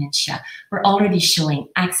Alzheimer's dementia were already showing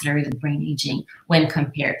accelerated brain aging when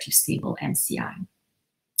compared to stable MCI.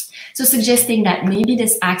 So suggesting that maybe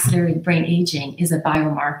this accelerated brain aging is a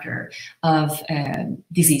biomarker of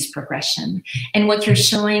disease progression. And what you're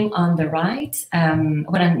showing on the right,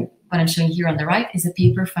 what I'm showing here on the right is a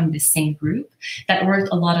paper from the same group that worked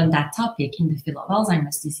a lot on that topic in the field of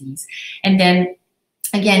Alzheimer's disease. And then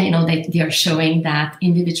again, they are showing that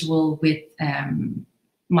individual with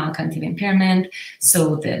mild cognitive impairment,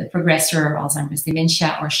 so the progressor Alzheimer's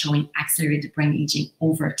dementia, are showing accelerated brain aging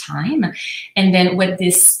over time. And then what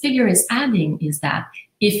this figure is adding is that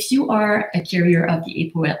if you are a carrier of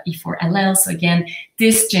the APOE4 allele, so again,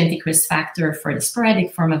 this genetic risk factor for the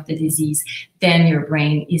sporadic form of the disease, then your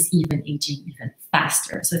brain is even aging even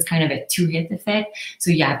faster. So it's kind of a two-hit effect. So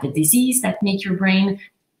you have the disease that make your brain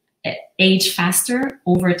age faster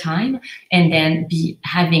over time, and then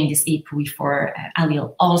having this APOE4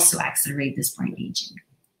 allele also accelerate this brain aging.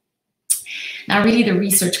 Now, really, the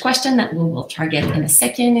research question that we'll target in a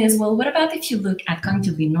second is, well, what about if you look at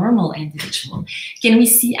cognitively normal individual? Can we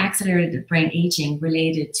see accelerated brain aging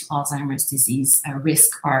related to Alzheimer's disease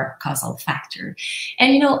risk or causal factor?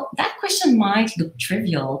 And, you know, that question might look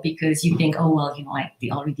trivial because you think, oh, well, you know, like they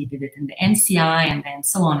already did it in the NCI and then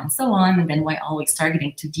so on and so on. And then why always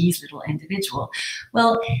targeting to these little individuals?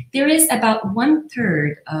 Well, there is about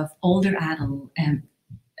 1/3 of older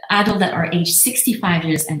adults that are aged 65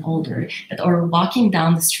 years and older that are walking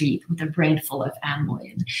down the street with a brain full of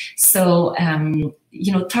amyloid. So,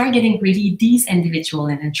 you know, targeting really these individuals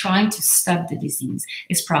and then trying to stop the disease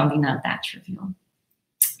is probably not that trivial.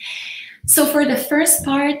 So for the first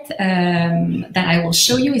part that I will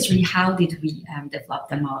show you is really how did we develop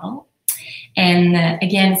the model. And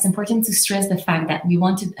again, it's important to stress the fact that we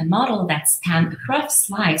wanted a model that spanned across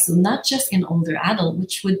life, so not just an older adult,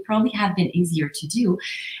 which would probably have been easier to do.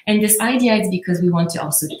 And this idea is because we want to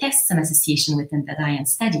also test some association within the Diane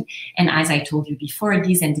study. And as I told you before,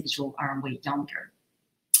 these individuals are way younger.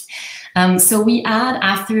 So we add,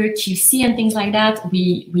 after QC and things like that,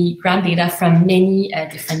 we grab data from many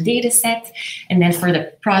different data sets. And then for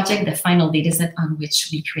the project, the final data set on which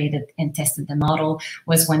we created and tested the model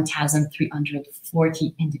was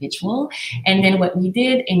 1,340 individuals. And then what we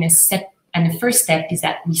did in the first step is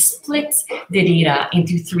that we split the data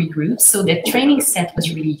into 3 groups. So the training set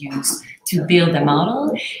was really used to build the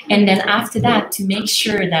model. And then after that, to make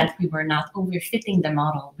sure that we were not overfitting the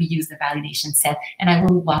model, we used the validation set. And I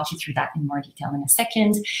will walk you through that in more detail in a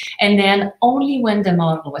second. And then only when the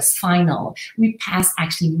model was final, we passed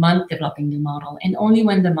actually months developing the model. And only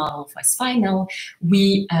when the model was final,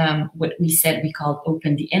 we, what we said, we called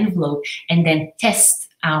open the envelope and then test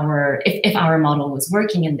if our model was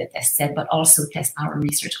working in the test set, but also test our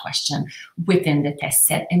research question within the test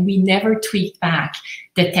set. And we never tweaked back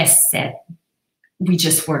the test set. We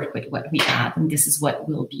just worked with what we had, and this is what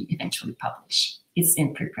will be eventually published. It's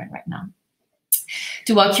in preprint right now.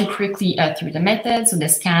 To walk you quickly through the method, so the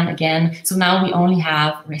scan again, so now we only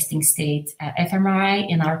have resting state fMRI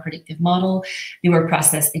in our predictive model. They were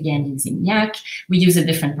processed again using YAC. We use a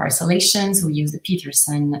different parcellation, so we use the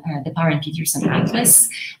Peterson, the Power and Peterson Atlas,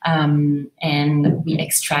 and we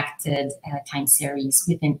extracted time series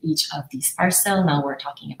within each of these parcels. Now we're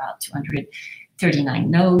talking about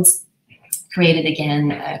 239 nodes. Created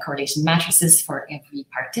again correlation matrices for every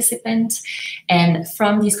participant. And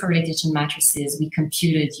from these correlation matrices, we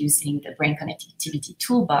computed using the Brain Connectivity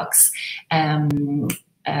Toolbox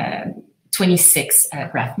 26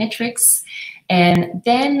 graph metrics. And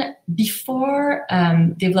then before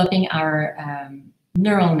developing our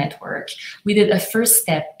neural network, we did a first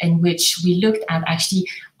step in which we looked at actually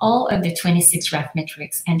all of the 26 graph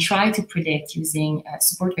metrics and tried to predict using a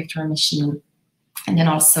support vector machine and then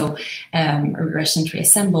also regression tree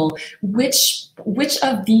assemble, which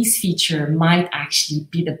of these features might actually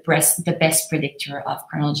be the best predictor of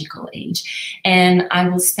chronological age. And I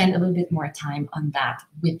will spend a little bit more time on that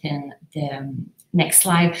within the next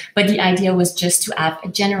slide. But the idea was just to have a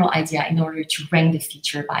general idea in order to rank the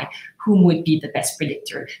feature by whom would be the best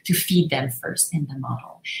predictor to feed them first in the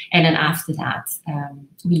model. And then after that,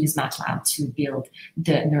 we use MATLAB to build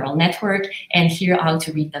the neural network. And here, how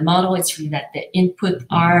to read the model, it's really that the input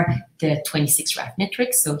are the 26 graph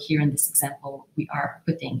metrics. So here in this example, we are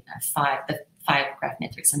putting the five graph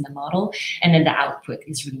metrics in the model. And then the output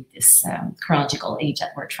is really this chronological age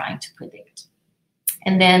that we're trying to predict.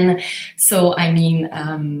 And then, so I mean,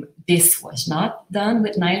 this was not done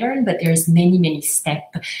with Nilearn, but there's many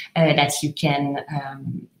steps that you can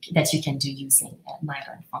do using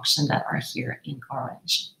Nilearn function that are here in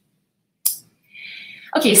orange.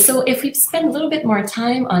 Okay, so if we spend a little bit more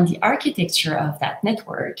time on the architecture of that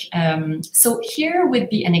network, so here would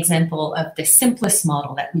be an example of the simplest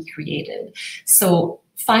model that we created. So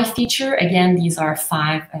 5 feature, again, these are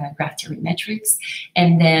 5 graph theory metrics,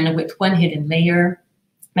 and then with 1 hidden layer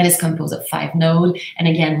that is composed of 5 nodes. And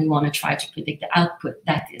again, we want to try to predict the output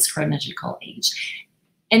that is chronological age.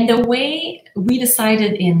 And the way we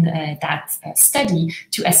decided in that study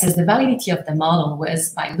to assess the validity of the model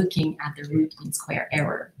was by looking at the root mean square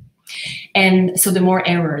error. And so the more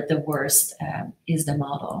error, the worse is the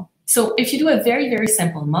model. So if you do a very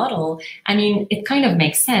simple model, I mean, it kind of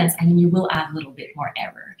makes sense. I mean, you will add a little bit more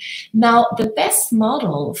error. Now, the best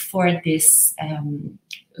model for this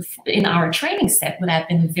in our training set would have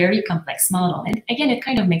been a very complex model. And again, it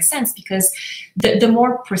kind of makes sense because the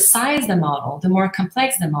more precise the model, the more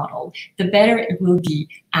complex the model, the better it will be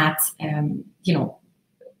at, you know,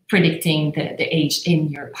 predicting the age in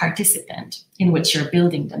your participant in which you're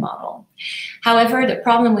building the model. However, the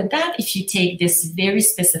problem with that, if you take this very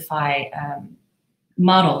specified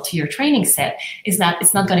model to your training set is that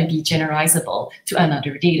it's not going to be generalizable to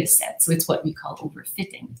another data set. So it's what we call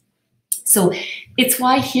overfitting. So it's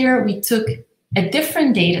why here we took a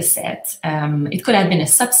different data set. It could have been a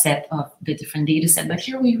subset of the different data set, but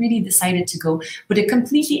here we really decided to go with a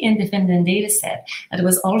completely independent data set that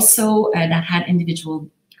was also, that had individual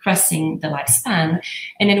crossing the lifespan.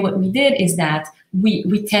 And then what we did is that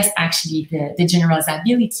we test actually the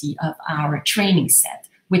generalizability of our training set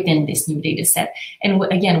within this new data set. And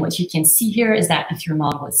again, what you can see here is that if your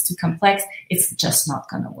model is too complex, it's just not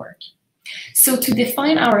going to work. So to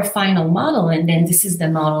define our final model, and then this is the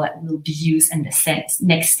model that will be used in the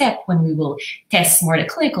next step when we will test more the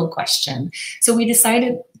clinical question. So we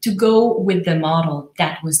decided to go with the model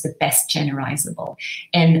that was the best generalizable.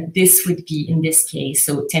 And this would be, in this case,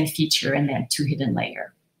 so 10 feature and then 2 hidden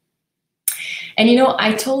layer. And you know,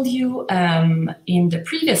 I told you in the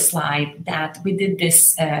previous slide that we did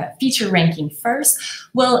this feature ranking first.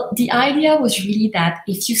 Well, the idea was really that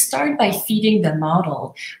if you start by feeding the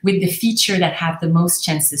model with the feature that have the most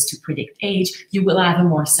chances to predict age, you will have a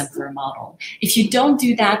more simpler model. If you don't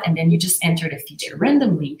do that and then you just enter the feature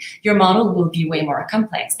randomly, your model will be way more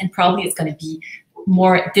complex and probably it's going to be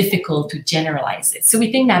more difficult to generalize it. So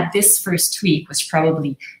we think that this first tweak was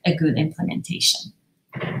probably a good implementation.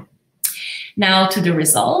 Now to the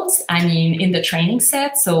results, I mean, in the training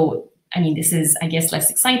set, so I mean, this is, I guess,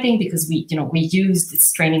 less exciting because we use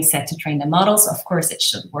this training set to train the model, so of course it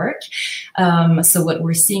should work. So what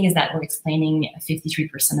we're seeing is that we're explaining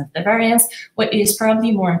 53% of the variance. What is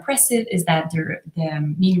probably more impressive is that the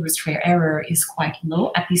mean root square error is quite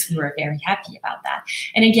low. At least we were very happy about that.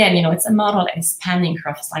 And again, you know, it's a model that is spanning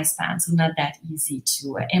across lifespan, so not that easy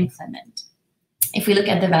to implement. If we look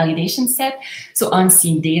at the validation set, so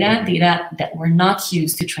unseen data that were not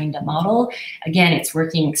used to train the model, again, it's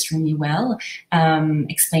working extremely well,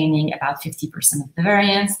 explaining about 50% of the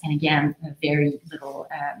variance, and again, a very little,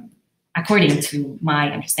 according to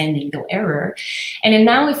my understanding, no error. And then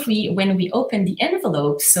now when we open the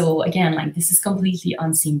envelope, so again, like this is completely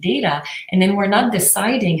unseen data, and then we're not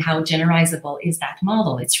deciding how generalizable is that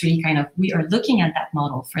model. It's really kind of, we are looking at that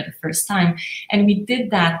model for the first time. And we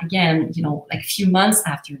did that again, you know, like a few months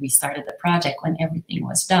after we started the project when everything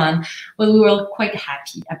was done. Well, we were quite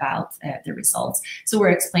happy about the results. So we're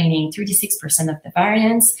explaining 36% of the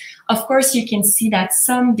variance. Of course, you can see that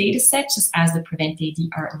some data sets, just as the Prevent AD,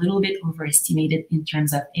 are a little bit overestimated in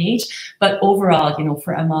terms of age, but overall, you know,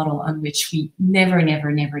 for a model on which we never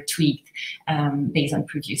tweaked based on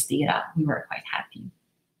previous data, we were quite happy.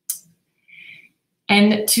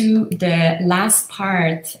 And to the last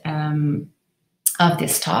part of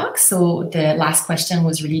this talk, so the last question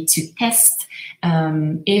was really to test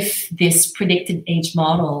if this predicted age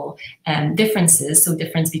model differences, so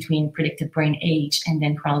difference between predicted brain age and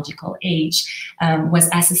then chronological age, was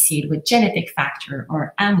associated with genetic factor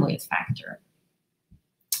or amyloid factor.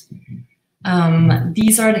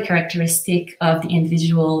 These are the characteristics of the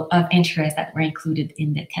individual of interest that were included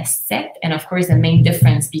in the test set. And of course, the main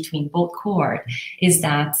difference between both cohorts is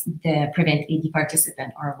that the Prevent AD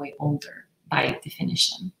participants are way older by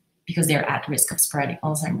definition because they're at risk of spreading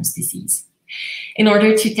Alzheimer's disease. In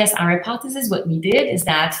order to test our hypothesis, what we did is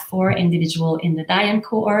that for individuals in the DIAN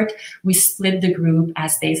cohort, we split the group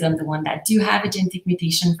as based on the one that do have a genetic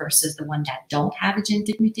mutation versus the one that don't have a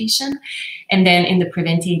genetic mutation. And then in the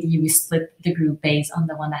Prevent AD, we split the group based on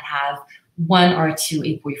the one that have 1 or 2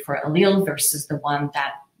 APOE4 allele versus the one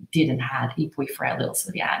that didn't have APOE4 allele.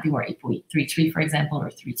 So yeah, they were APOE3/3, for example, or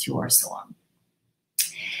 3/2 or so on.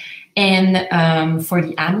 And for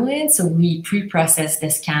the amyloid, so we pre-process the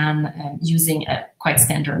scan using a quite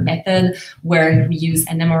standard method where we use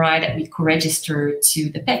an MRI that we co-register to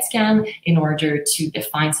the PET scan in order to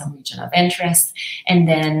define some region of interest. And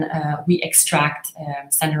then we extract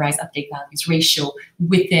standardized uptake values ratio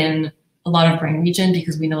within a lot of brain region,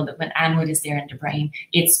 because we know that when amyloid is there in the brain,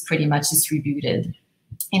 it's pretty much distributed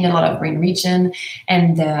in a lot of brain region,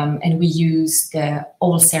 and we use the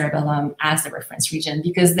old cerebellum as the reference region,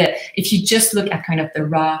 because if you just look at kind of the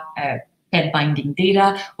raw PET binding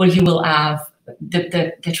data, well, you will have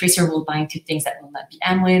the tracer will bind to things that will not be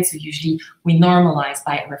amyloid. So usually we normalize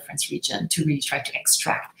by a reference region to really try to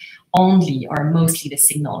extract only or mostly the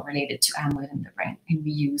signal related to amyloid in the brain, and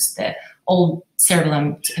we use the old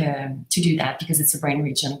cerebellum to do that because it's a brain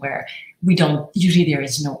region where usually there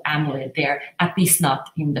is no amyloid there, at least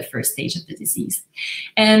not in the first stage of the disease.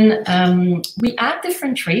 And we add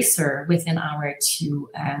different tracer within our 2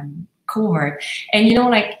 cohort. And you know,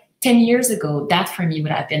 like 10 years ago, that for me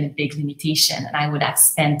would have been a big limitation, and I would have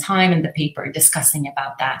spent time in the paper discussing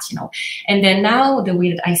about that, you know. And then now the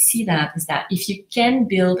way that I see that is that if you can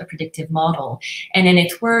build a predictive model and then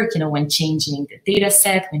it works, you know, when changing the data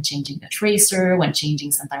set, when changing the tracer, when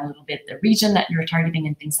changing sometimes a little bit the region that you're targeting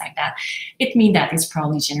and things like that, it means that it's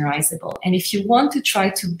probably generalizable. And if you want to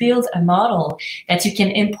try to build a model that you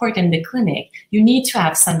can import in the clinic, you need to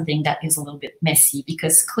have something that is a little bit messy,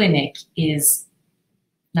 because clinic is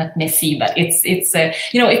not messy, but it's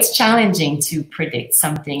you know, it's challenging to predict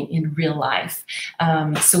something in real life.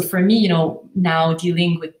 So for me, you know, now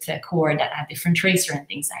dealing with the core that have different tracer and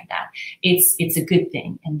things like that, it's a good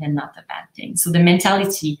thing and then not a bad thing. So the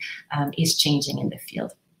mentality is changing in the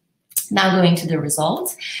field. Now going to the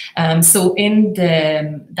results. So in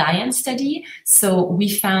the Diane study, so we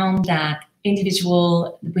found that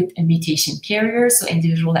individual with a mutation carrier, so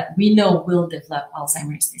individual that we know will develop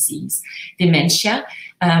Alzheimer's disease, dementia.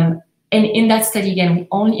 And in that study, again, we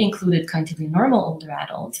only included cognitively normal older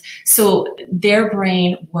adults. So their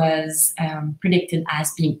brain was predicted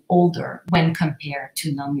as being older when compared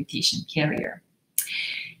to non-mutation carrier.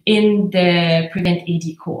 In the Prevent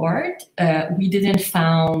AD cohort, we didn't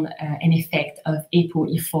found an effect of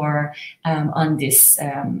ApoE4 on this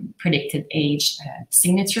predicted age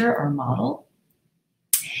signature or model.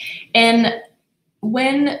 And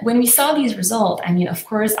when we saw these results, I mean, of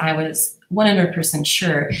course, I was 100%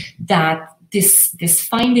 sure that this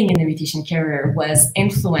finding in the mutation carrier was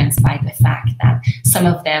influenced by the fact that some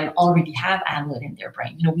of them already have amyloid in their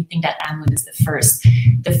brain. You know, we think that amyloid is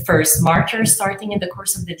the first marker starting in the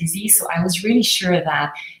course of the disease. So I was really sure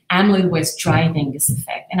that amyloid was driving this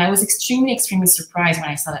effect. And I was extremely, extremely surprised when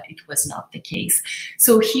I saw that it was not the case.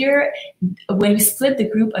 So here, when we split the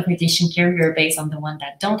group of mutation carrier based on the one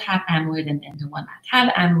that don't have amyloid and then the one that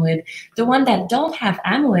have amyloid, the one that don't have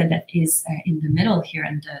amyloid, that is in the middle here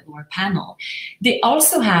in the lower panel, they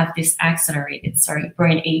also have this accelerated,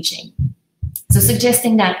 brain aging. So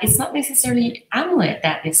suggesting that it's not necessarily amyloid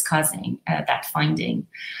that is causing that finding.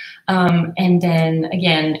 And then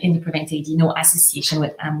again, in the Prevent AD, no association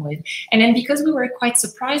with amyloid. And then because we were quite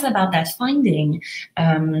surprised about that finding,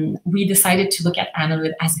 we decided to look at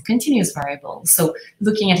amyloid as a continuous variable. So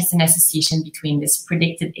looking at it as an association between this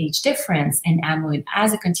predicted age difference and amyloid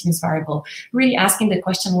as a continuous variable, really asking the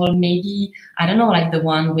question, well, maybe, I don't know, like the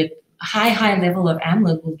one with high level of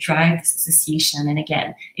amyloid will drive this association. And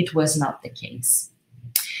again, it was not the case.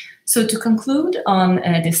 So to conclude on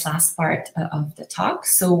this last part of the talk,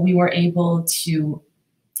 so we were able to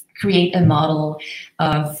create a model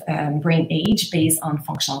of brain age based on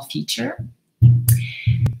functional feature.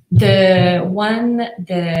 The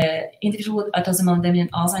individual with autosomal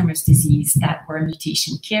dominant Alzheimer's disease that were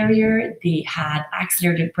mutation carrier, they had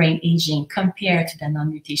accelerated brain aging compared to the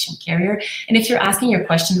non-mutation carrier. And if you're asking your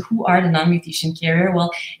question, who are the non-mutation carrier?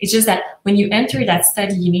 Well, it's just that when you enter that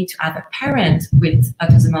study, you need to have a parent with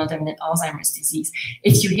autosomal dominant Alzheimer's disease.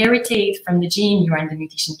 If you heritate from the gene, you are in the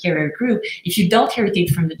mutation carrier group. If you don't heritate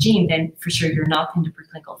from the gene, then for sure you're not in the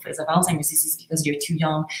preclinical phase of Alzheimer's disease because you're too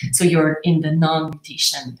young. So you're in the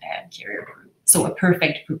non-mutation carrier group. So a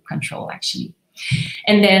perfect group control, actually.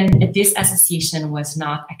 And then this association was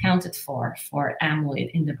not accounted for amyloid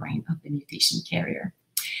in the brain of the mutation carrier.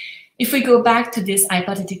 If we go back to this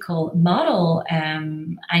hypothetical model, I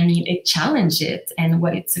mean, it challenged it. And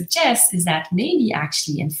what it suggests is that maybe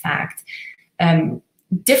actually, in fact,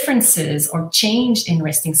 differences or change in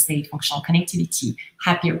resting state functional connectivity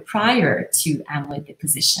happened prior to amyloid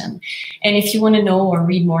deposition. And if you want to know or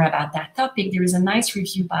read more about that topic, there is a nice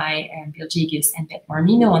review by Bill Jagis and Beth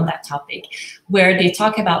Marmino on that topic, where they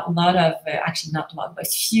talk about a lot of, actually not a lot, but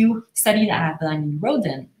few studies that have done in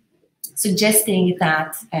rodent, suggesting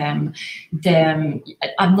that the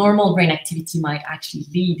abnormal brain activity might actually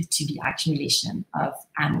lead to the accumulation of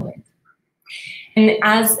amyloid. And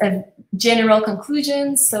as a general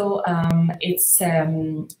conclusion, so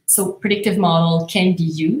so predictive model can be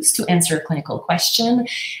used to answer a clinical question.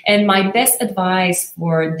 And my best advice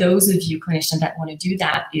for those of you clinicians that want to do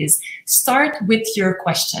that is start with your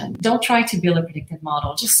question. Don't try to build a predictive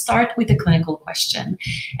model. Just start with a clinical question.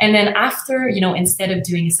 And then after, you know, instead of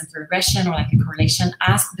doing a simple regression or like a correlation,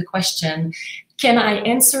 ask the question, can I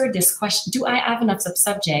answer this question? Do I have enough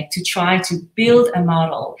subject to try to build a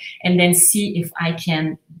model and then see if I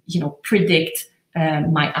can, you know, predict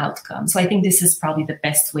my outcome? So I think this is probably the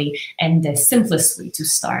best way and the simplest way to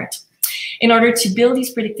start. In order to build these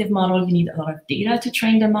predictive models, you need a lot of data to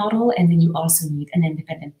train the model, and then you also need an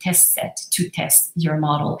independent test set to test your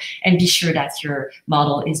model and be sure that your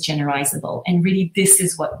model is generalizable. And really, this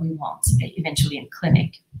is what we want eventually in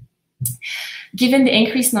clinic. Given the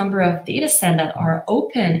increased number of data sets that are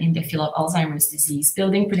open in the field of Alzheimer's disease,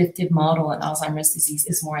 building predictive model in Alzheimer's disease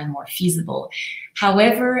is more and more feasible.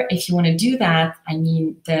 However, if you want to do that, I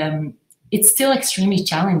mean, it's still extremely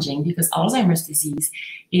challenging because Alzheimer's disease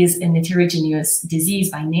is an heterogeneous disease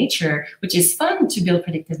by nature, which is fun to build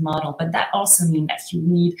predictive model, but that also means that you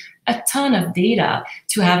need a ton of data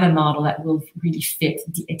to have a model that will really fit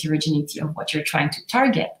the heterogeneity of what you're trying to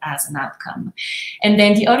target as an outcome. And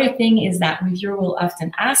then the other thing is that reviewer will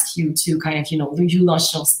often ask you to kind of, review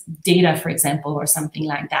longitudinal data, for example, or something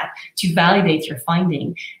like that to validate your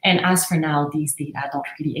finding. And as for now, these data don't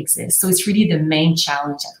really exist. So it's really the main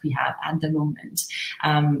challenge that we have at the moment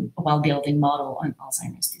while building model on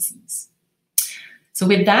Alzheimer's disease. So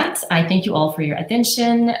with that, I thank you all for your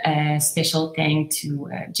attention. A special thank to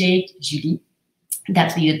Jake, Julie,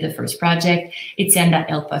 that leaded the first project, Etienne that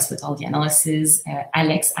helped us with all the analysis,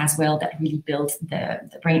 Alex as well that really built the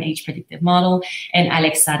brain age predictive model, and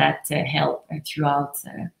Alexa that helped throughout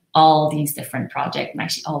all these different projects and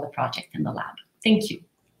actually all the projects in the lab. Thank you.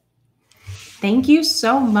 Thank you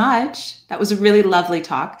so much. That was a really lovely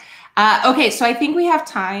talk. Okay, so I think we have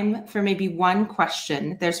time for maybe one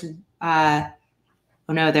question. There's, oh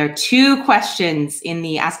no, there are two questions in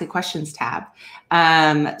the Ask a Questions tab.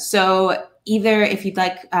 So either if you'd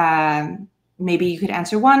like, maybe you could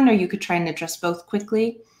answer one or you could try and address both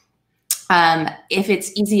quickly. If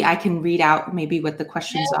it's easy, I can read out maybe what the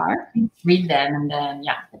questions are. Read them and then,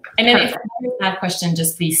 yeah. And then if you have a question,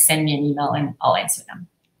 just please send me an email and I'll answer them.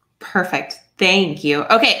 Perfect. Thank you.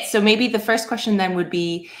 Okay, so maybe the first question then would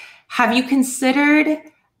be, have you considered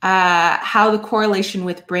how the correlation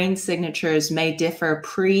with brain signatures may differ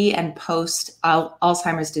pre and post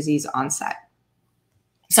Alzheimer's disease onset?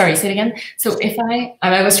 Sorry, say it again. So if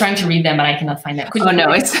I was trying to read them, but I cannot find them. Oh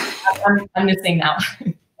no, it's I'm missing now.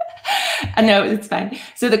 No, it's fine.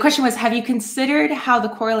 So the question was, have you considered how the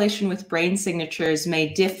correlation with brain signatures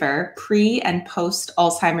may differ pre and post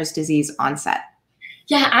Alzheimer's disease onset?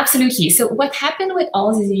 Yeah, absolutely. So what happened with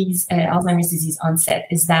Alzheimer's disease onset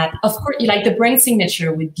is that, of course, like the brain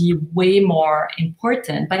signature would be way more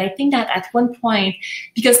important. But I think that at one point,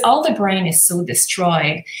 because all the brain is so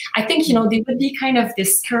destroyed, I think, there would be kind of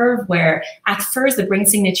this curve where at first the brain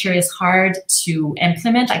signature is hard to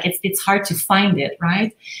implement, like it's hard to find it,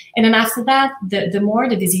 right? And then after that, the more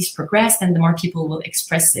the disease progressed, and the more people will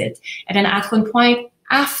express it. And then at one point,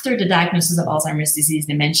 after the diagnosis of Alzheimer's disease,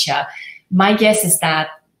 dementia, my guess is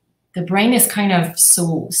that the brain is kind of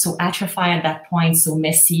so atrophied at that point, so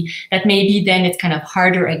messy, that maybe then it's kind of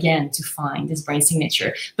harder again to find this brain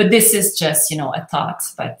signature. But this is just, a thought,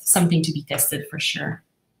 but something to be tested for sure.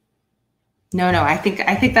 No, I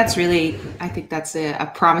think that's really, that's a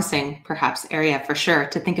promising perhaps area for sure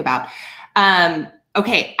to think about.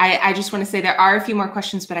 Okay, I just want to say there are a few more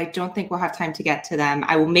questions, but I don't think we'll have time to get to them.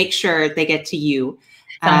 I will make sure they get to you.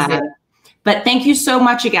 But thank you so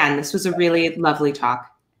much again. This was a really lovely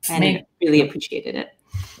talk and I really appreciated it.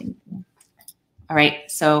 Thank you. All right,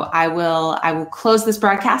 so I will close this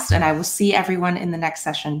broadcast and I will see everyone in the next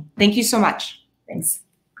session. Thank you so much. Thanks.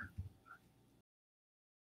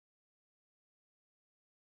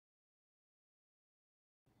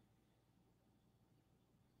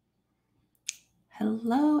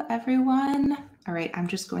 Hello, everyone. All right, I'm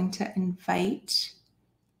just going to invite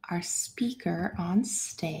our speaker on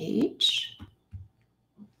stage.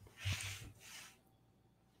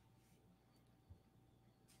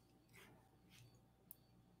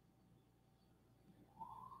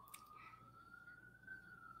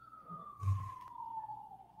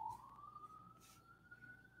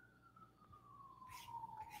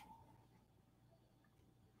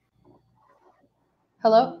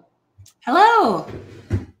 Hello? Hello.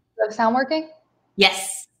 Is the sound working?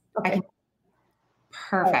 Yes. Okay.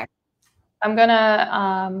 Perfect. I'm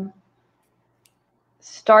gonna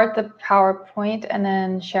start the PowerPoint and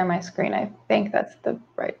then share my screen. I think that's the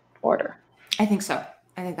right order. I think so.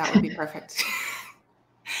 I think that would be perfect.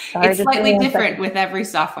 Sorry, it's slightly different with every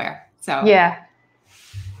software. So yeah.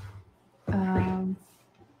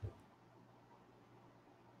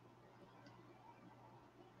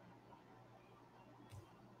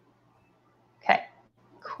 Okay,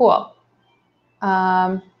 cool.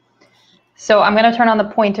 So I'm going to turn on the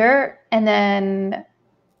pointer and then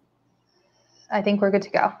I think we're good to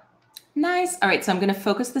go. Nice. All right, so I'm going to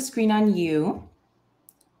focus the screen on you,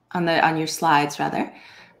 on your slides rather.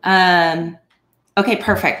 Okay,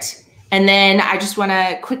 perfect. And then I just want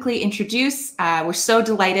to quickly introduce, we're so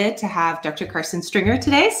delighted to have Dr. Carsen Stringer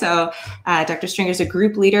today. So Dr. Stringer is a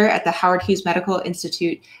group leader at the Howard Hughes Medical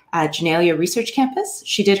Institute Genelia Research Campus.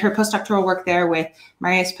 She did her postdoctoral work there with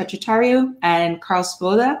Marius Pachitariu and Carl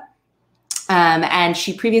Svoboda. And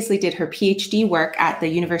she previously did her PhD work at the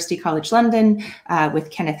University College London with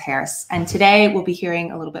Kenneth Harris. And today we'll be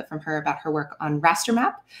hearing a little bit from her about her work on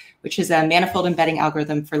RasterMap, which is a manifold embedding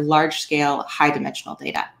algorithm for large-scale, high-dimensional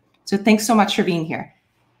data. So thanks so much for being here.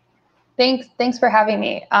 Thanks for having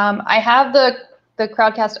me. I have the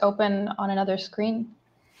Crowdcast open on another screen.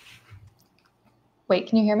 Wait,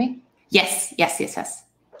 can you hear me? Yes.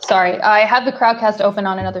 Sorry, I have the Crowdcast open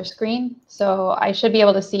on another screen, so I should be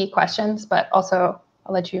able to see questions, but also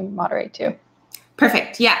I'll let you moderate too.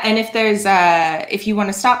 Perfect. Yeah, and if there's if you want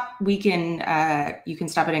to stop, we can you can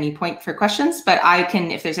stop at any point for questions, but I can,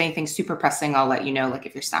 if there's anything super pressing, I'll let you know, like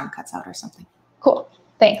if your sound cuts out or something. Cool.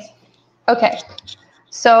 Thanks. Okay.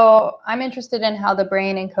 So I'm interested in how the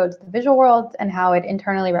brain encodes the visual world and how it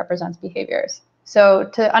internally represents behaviors. So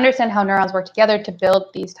to understand how neurons work together to build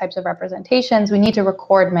these types of representations, we need to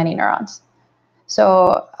record many neurons.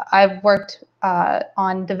 So I've worked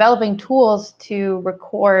on developing tools to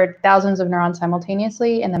record thousands of neurons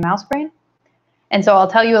simultaneously in the mouse brain. And so I'll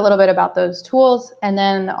tell you a little bit about those tools, and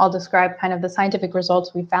then I'll describe kind of the scientific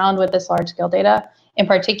results we found with this large-scale data. In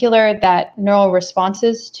particular, that neural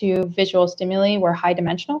responses to visual stimuli were high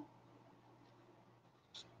dimensional.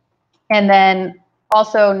 And then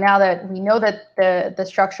also, now that we know that the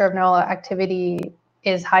structure of neural activity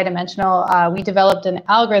is high dimensional, we developed an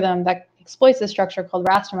algorithm that exploits this structure called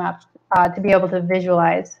RasterMap to be able to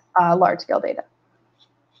visualize large-scale data.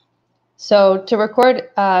 So to record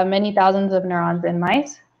many thousands of neurons in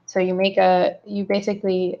mice, so you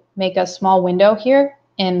basically make a small window here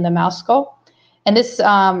in the mouse skull. And this,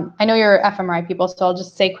 I know you're fMRI people, so I'll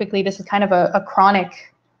just say quickly, this is kind of a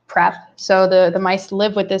chronic prep. So the mice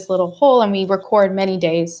live with this little hole, and we record many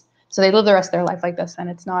days. So they live the rest of their life like this, and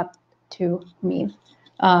it's not too mean.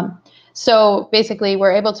 So basically,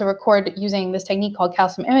 we're able to record using this technique called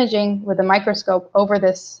calcium imaging with a microscope over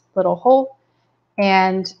this little hole.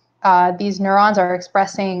 And these neurons are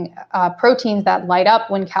expressing proteins that light up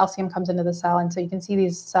when calcium comes into the cell. And so you can see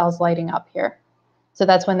these cells lighting up here. So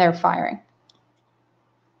that's when they're firing.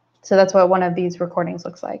 So that's what one of these recordings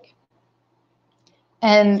looks like.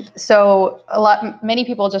 And so many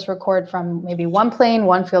people just record from maybe one plane,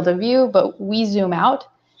 one field of view, but we zoom out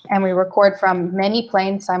and we record from many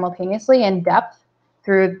planes simultaneously in depth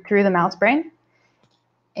through the mouse brain.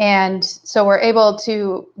 And so we're able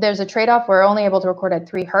to, there's a trade-off, we're only able to record at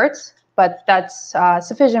 3 Hertz, but that's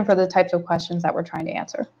sufficient for the types of questions that we're trying to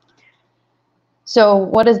answer. So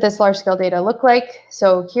what does this large-scale data look like?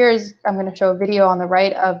 So I'm going to show a video on the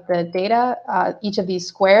right of the data. Each of these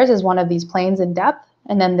squares is one of these planes in depth.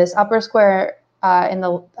 And then this upper square in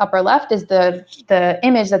the upper left is the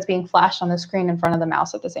image that's being flashed on the screen in front of the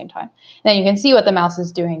mouse at the same time. And then you can see what the mouse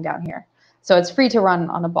is doing down here. So it's free to run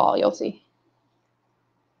on a ball, you'll see.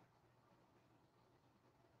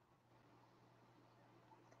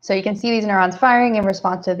 So you can see these neurons firing in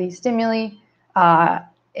response to these stimuli.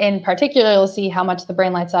 In particular, you'll see how much the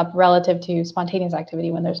brain lights up relative to spontaneous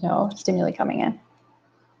activity when there's no stimuli coming in.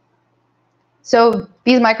 So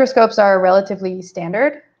these microscopes are relatively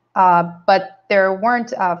standard, but there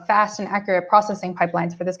weren't fast and accurate processing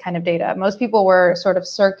pipelines for this kind of data. Most people were sort of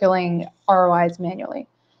circling ROIs manually.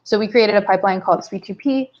 So we created a pipeline called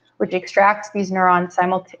Sweet2P, which extracts these neurons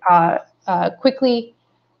quickly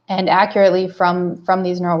and accurately from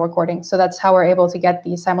these neural recordings. So that's how we're able to get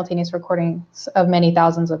these simultaneous recordings of many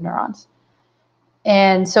thousands of neurons.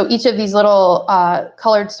 And so each of these little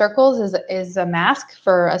colored circles is a mask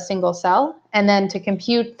for a single cell. And then to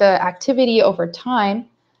compute the activity over time,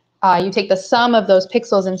 you take the sum of those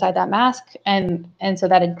pixels inside that mask and so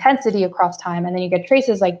that intensity across time, and then you get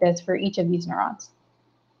traces like this for each of these neurons.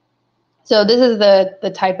 So this is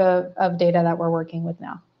the type of data that we're working with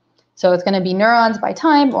now. So it's going to be neurons by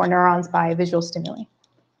time or neurons by visual stimuli.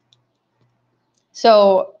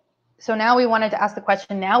 So now we wanted to ask the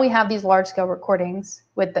question, now we have these large-scale recordings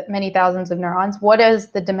with many thousands of neurons. What is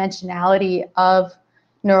the dimensionality of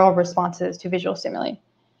neural responses to visual stimuli?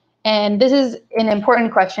 And this is an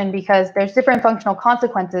important question because there's different functional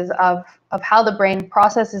consequences of how the brain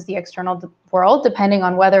processes the external world depending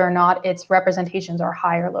on whether or not its representations are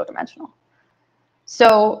high or low dimensional.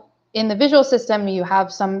 So in the visual system, you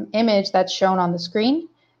have some image that's shown on the screen,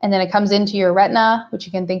 and then it comes into your retina, which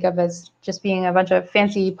you can think of as just being a bunch of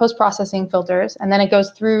fancy post-processing filters, and then it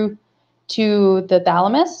goes through to the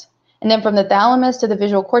thalamus. And then from the thalamus to the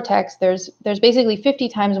visual cortex, there's basically 50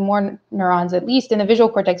 times more neurons, at least in the visual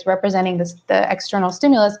cortex, representing the external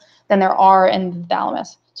stimulus than there are in the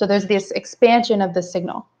thalamus. So there's this expansion of the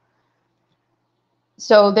signal.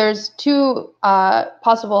 So there's 2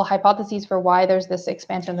 possible hypotheses for why there's this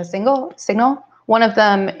expansion of the signal. One of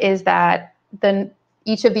them is that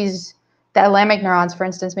each of these The thalamic neurons, for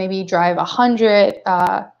instance, maybe drive 100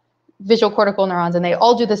 visual cortical neurons, and they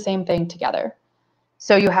all do the same thing together.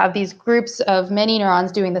 So you have these groups of many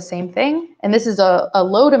neurons doing the same thing, and this is a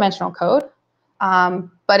low-dimensional code,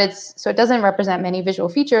 but it doesn't represent many visual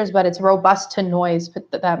features, but it's robust to noise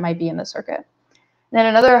that might be in the circuit. Then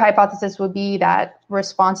another hypothesis would be that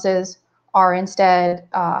responses are instead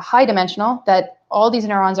high-dimensional, that all these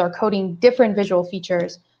neurons are coding different visual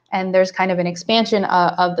features, and there's kind of an expansion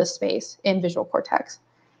of the space in visual cortex.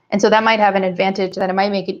 And so that might have an advantage, that it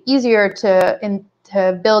might make it easier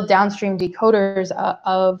to build downstream decoders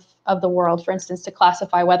of the world, for instance, to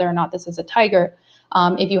classify whether or not this is a tiger,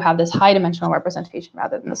 if you have this high-dimensional representation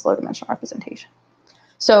rather than this low-dimensional representation.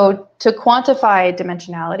 So to quantify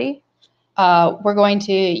dimensionality, we're going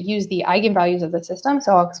to use the eigenvalues of the system.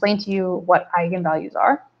 So I'll explain to you what eigenvalues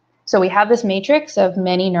are. So we have this matrix of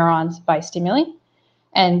many neurons by stimuli,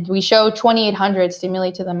 and we show 2,800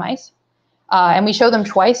 stimuli to the mice. And we show them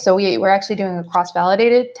twice, so we're actually doing a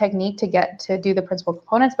cross-validated technique to do the principal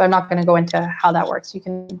components, but I'm not going to go into how that works. You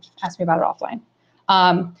can ask me about it offline.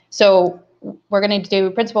 So we're going to do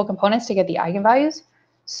principal components to get the eigenvalues.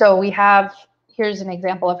 So here's an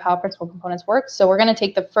example of how principal components work. So we're going to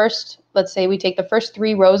take let's say we take the first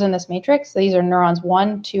 3 rows in this matrix. So these are neurons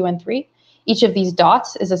 1, 2, and 3. Each of these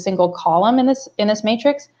dots is a single column in this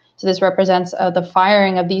matrix. So this represents the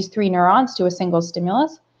firing of these 3 neurons to a single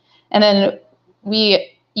stimulus. And then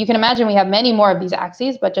you can imagine we have many more of these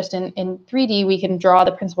axes, but just in 3D, we can draw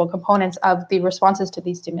the principal components of the responses to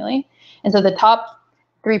these stimuli. And so the top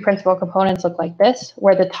 3 principal components look like this,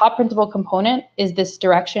 where the top principal component is this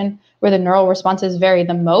direction where the neural responses vary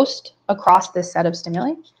the most across this set of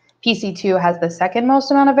stimuli. PC2 has the second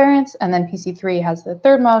most amount of variance, and then PC3 has the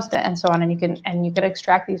third most, and so on. And you can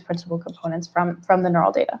extract these principal components from the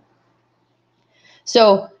neural data.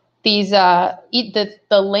 So these the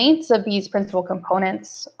lengths of these principal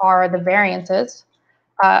components are the variances.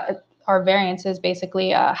 Are variances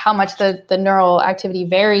basically how much the neural activity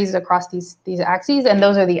varies across these axes, and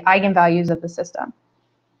those are the eigenvalues of the system.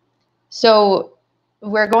 So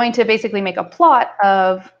we're going to basically make a plot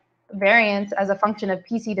of variance as a function of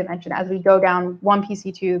PC dimension as we go down 1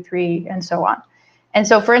 PC2, 3, and so on. And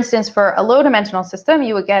so, for instance, for a low-dimensional system,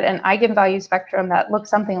 you would get an eigenvalue spectrum that looks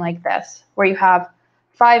something like this, where you have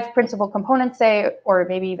 5 principal components, say, or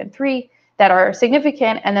maybe even 3, that are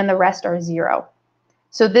significant, and then the rest are 0.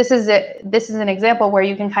 So this is an example where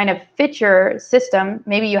you can kind of fit your system.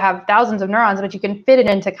 Maybe you have thousands of neurons, but you can fit it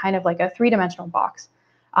into kind of like a 3-dimensional box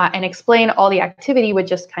and explain all the activity with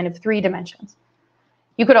just kind of 3 dimensions.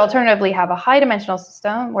 You could alternatively have a high-dimensional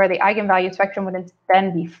system where the eigenvalue spectrum would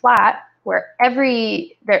then be flat, where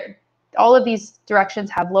all of these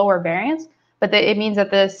directions have lower variance, but it means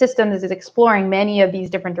that the system is exploring many of these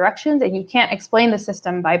different directions, and you can't explain the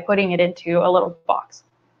system by putting it into a little box.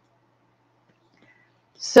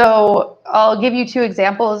 So I'll give you 2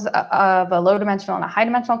 examples of a low-dimensional and a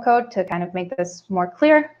high-dimensional code to kind of make this more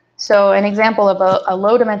clear. So an example of a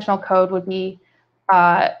low-dimensional code would be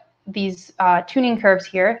these tuning curves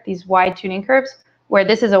here, these wide tuning curves, where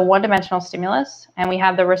this is a 1-dimensional stimulus, and we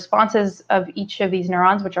have the responses of each of these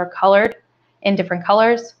neurons, which are colored in different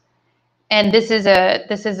colors. And this is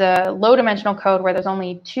a low-dimensional code where there's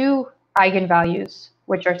only 2 eigenvalues,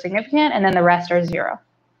 which are significant, and then the rest are 0.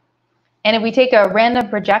 And if we take a random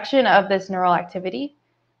projection of this neural activity,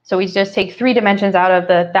 so we just take 3 dimensions out of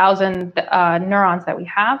the 1,000 neurons that we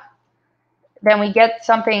have, then we get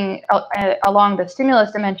something along the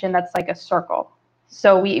stimulus dimension that's like a circle.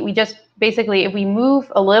 So we just basically, if we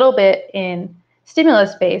move a little bit in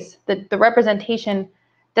stimulus space, the representation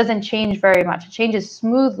doesn't change very much. It changes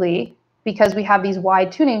smoothly because we have these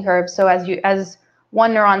wide tuning curves. So as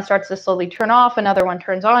one neuron starts to slowly turn off, another one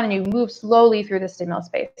turns on, and you move slowly through the stimulus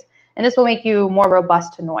space. And this will make you more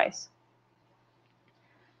robust to noise.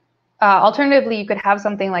 Alternatively, you could have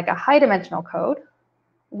something like a high-dimensional code,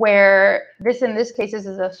 where in this case, this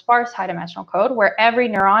is a sparse high-dimensional code, where every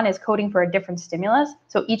neuron is coding for a different stimulus.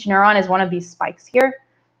 So each neuron is one of these spikes here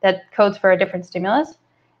that codes for a different stimulus.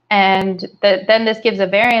 And then this gives a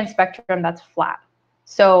variance spectrum that's flat.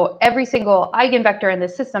 So every single eigenvector in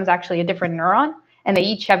this system is actually a different neuron, and they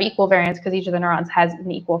each have equal variance because each of the neurons has an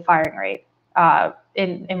equal firing rate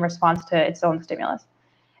in response to its own stimulus.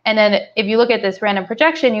 And then if you look at this random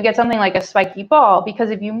projection, you get something like a spiky ball, because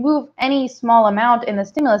if you move any small amount in the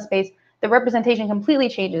stimulus space, the representation completely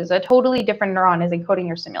changes. A totally different neuron is encoding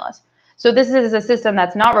your stimulus. So this is a system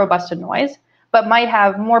that's not robust to noise, but might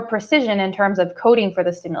have more precision in terms of coding for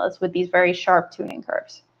the stimulus with these very sharp tuning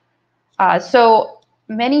curves. So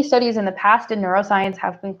many studies in the past in neuroscience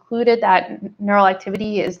have concluded that neural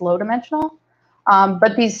activity is low dimensional.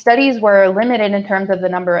 But these studies were limited in terms of the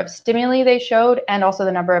number of stimuli they showed and also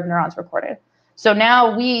the number of neurons recorded. So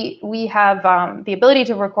now we have the ability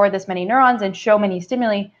to record this many neurons and show many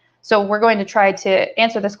stimuli. So we're going to try to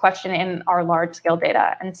answer this question in our large-scale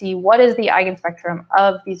data and see what is the eigenspectrum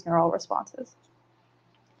of these neural responses.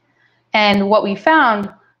 And what we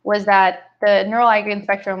found was that the neural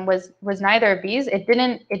eigenspectrum was neither of these.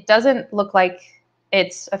 It doesn't look like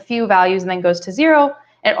it's a few values and then goes to 0.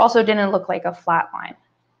 It also didn't look like a flat line.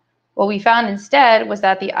 What we found instead was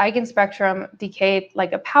that the eigenspectrum decayed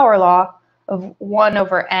like a power law of 1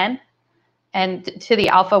 over n, and to the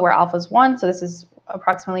alpha where alpha is 1, so this is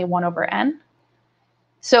approximately 1 over n.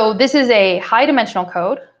 So this is a high-dimensional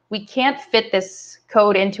code. We can't fit this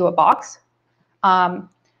code into a box,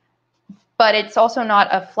 but it's also not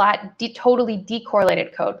a flat, totally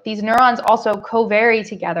decorrelated code. These neurons also covary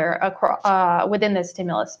together within this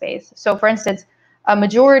stimulus space. So for instance, a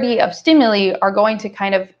majority of stimuli are going to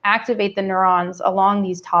kind of activate the neurons along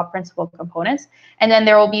these top principal components. And then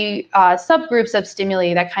there will be subgroups of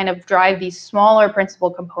stimuli that kind of drive these smaller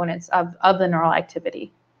principal components of the neural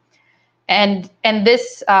activity. And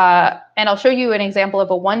I'll show you an example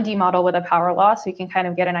of a 1D model with a power law so you can kind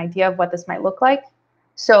of get an idea of what this might look like.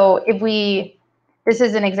 So this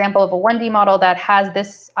is an example of a 1D model that has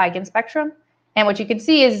this eigenspectrum. And what you can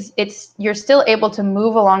see is you're still able to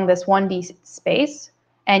move along this 1D space,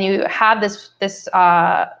 and you have it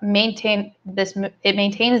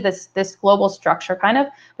maintains this global structure kind of,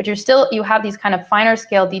 but you have these kind of finer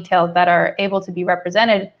scale details that are able to be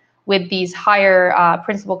represented with these higher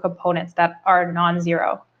principal components that are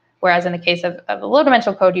non-zero. Whereas in the case of a low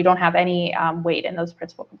dimensional code, you don't have any weight in those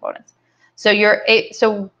principal components. So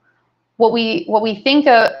what we think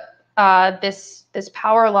this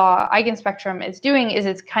power law eigenspectrum is doing is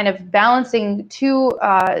it's kind of balancing two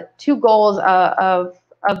goals of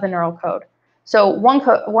the neural code. So one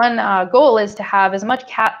goal is to have as much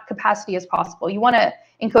capacity as possible. You want to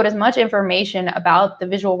encode as much information about the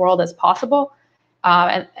visual world as possible,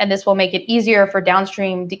 and this will make it easier for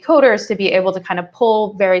downstream decoders to be able to kind of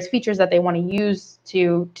pull various features that they want to use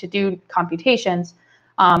to do computations.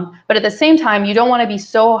 But at the same time, you don't want to be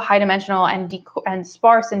so high dimensional and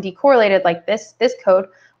sparse and decorrelated like this code,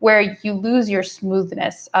 where you lose your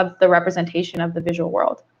smoothness of the representation of the visual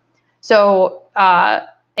world. So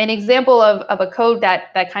an example of a code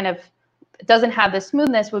that kind of doesn't have this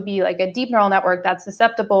smoothness would be like a deep neural network that's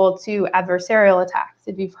susceptible to adversarial attacks,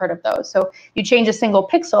 if you've heard of those. So you change a single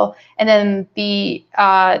pixel, and then the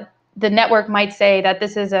network might say that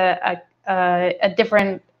this is a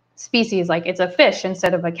different species, like it's a fish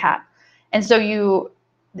instead of a cat. And so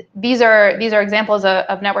these are examples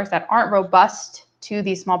of networks that aren't robust to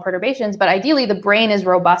these small perturbations, but ideally the brain is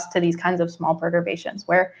robust to these kinds of small perturbations,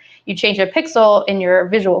 where you change a pixel in your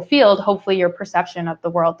visual field, hopefully your perception of the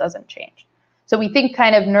world doesn't change. So we think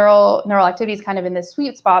kind of neural activity is kind of in this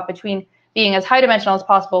sweet spot between being as high dimensional as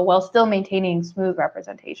possible while still maintaining smooth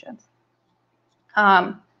representations.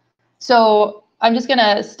 So I'm just going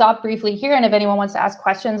to stop briefly here, and if anyone wants to ask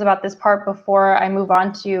questions about this part before I move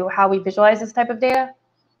on to how we visualize this type of data.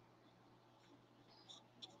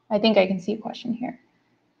 I think I can see a question here.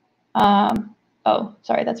 Oh,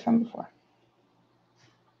 sorry, that's from before.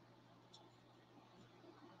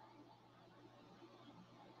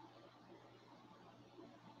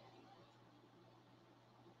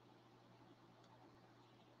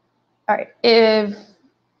 All right,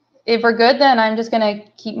 if we're good, then I'm just going to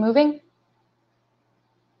keep moving.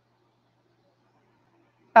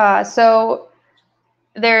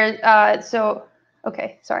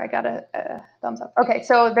 Okay, sorry, I got a thumbs up. Okay,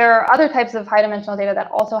 so there are other types of high dimensional data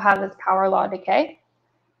that also have this power law decay.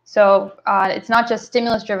 So it's not just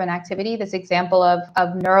stimulus-driven activity, this example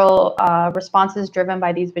of neural responses driven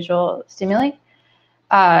by these visual stimuli.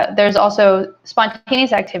 There's also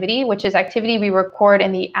spontaneous activity, which is activity we record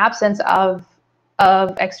in the absence of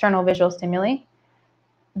external visual stimuli.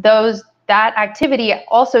 That activity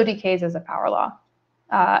also decays as a power law.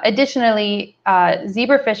 Additionally,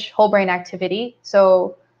 zebrafish whole brain activity.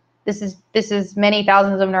 So this is many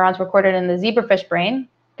thousands of neurons recorded in the zebrafish brain.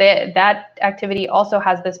 That activity also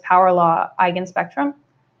has this power law eigenspectrum.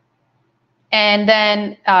 And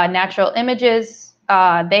then natural images,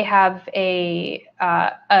 they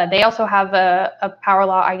also have a power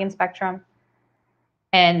law eigenspectrum.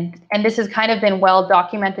 And this has kind of been well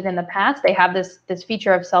documented in the past. They have this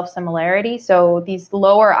feature of self-similarity. So these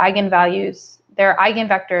lower eigenvalues, their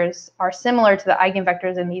eigenvectors are similar to the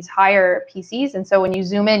eigenvectors in these higher PCs. And so when you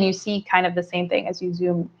zoom in, you see kind of the same thing as you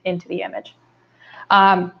zoom into the image.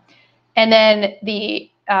 And then the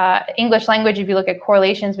English language, if you look at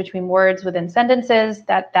correlations between words within sentences,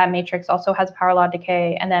 that matrix also has power law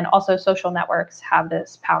decay. And then also social networks have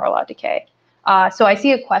this power law decay. So I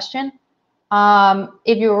see a question.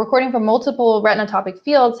 If you're recording from multiple retinotopic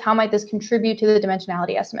fields, how might this contribute to the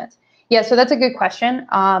dimensionality estimates? Yeah, so that's a good question.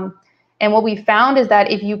 And what we found is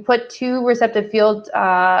that if you put two receptive field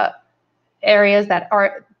areas that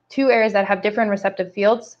have different receptive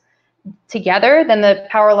fields together, then the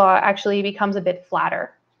power law actually becomes a bit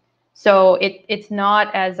flatter. So it's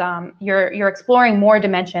not as you're exploring more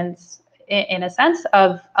dimensions in a sense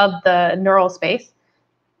of the neural space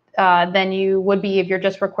than you would be if you're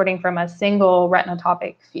just recording from a single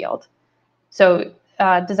retinotopic field. So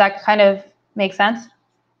does that kind of make sense?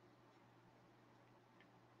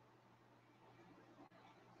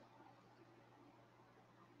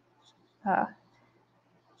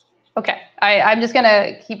 Okay, I'm just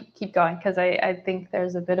gonna keep going because I think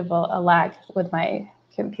there's a bit of a lag with my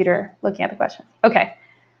computer looking at the question. Okay,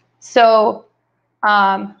 so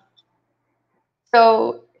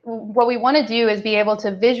so what we want to do is be able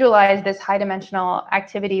to visualize this high dimensional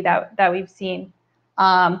activity that we've seen.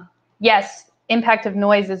 Yes, impact of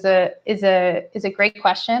noise is a great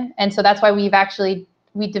question, and so that's why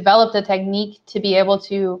we developed a technique to be able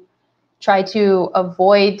to try to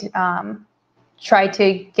avoid try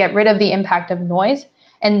to get rid of the impact of noise.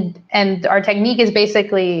 And our technique is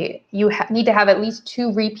basically you need to have at least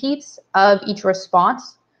 2 repeats of each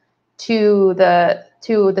response to the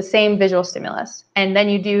same visual stimulus. And then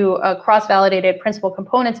you do a cross-validated principal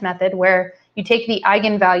components method where you take the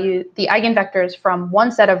eigenvectors from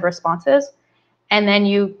one set of responses, and then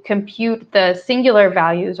you compute the singular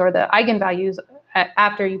values or the eigenvalues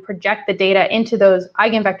after you project the data into those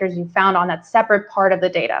eigenvectors you found on that separate part of the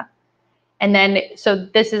data. And then, so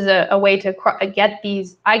this is a way to get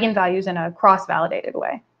these eigenvalues in a cross-validated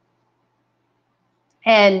way.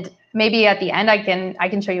 And maybe at the end, I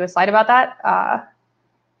can show you a slide about that.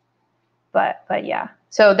 But yeah,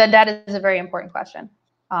 so that is a very important question.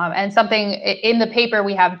 And something in the paper,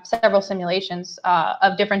 we have several simulations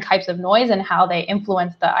of different types of noise and how they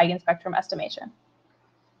influence the eigenspectrum estimation.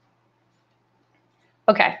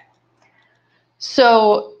 Okay,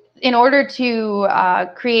 so in order to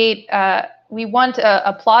create, we want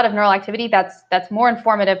a plot of neural activity that's more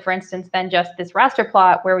informative, for instance, than just this raster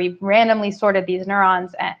plot where we've randomly sorted these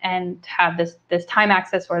neurons and have this time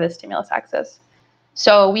axis or this stimulus axis.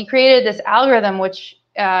 So we created this algorithm, which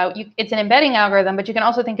it's an embedding algorithm, but you can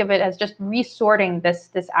also think of it as just resorting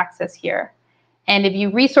this axis here. And if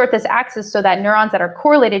you resort this axis so that neurons that are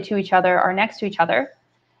correlated to each other are next to each other,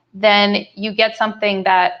 then you get something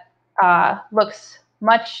that looks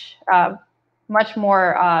much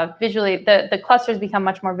more visually, the clusters become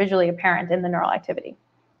much more visually apparent in the neural activity.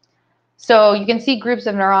 So you can see groups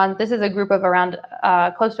of neurons. This is a group of around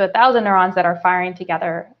close to 1,000 neurons that are firing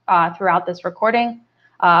together throughout this recording.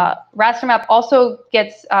 Raster map also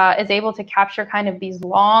is able to capture kind of these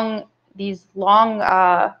long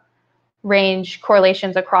range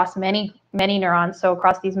correlations across many neurons, so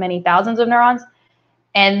across these many thousands of neurons.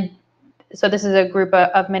 And so this is a group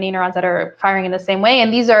of many neurons that are firing in the same way,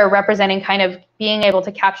 and these are representing kind of being able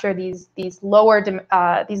to capture these lower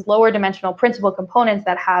dimensional principal components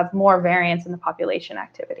that have more variance in the population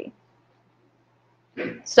activity.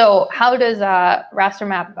 So how does raster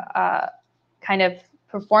map kind of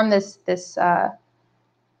perform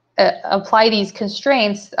apply these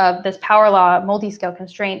constraints of this power law multi-scale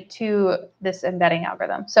constraint to this embedding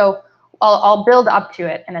algorithm? So I'll build up to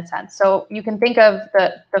it in a sense. So you can think of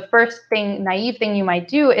the first naive thing you might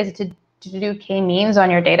do is to do k-means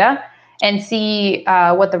on your data and see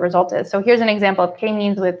what the result is. So here's an example of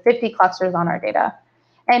k-means with 50 clusters on our data.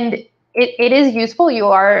 And it is useful.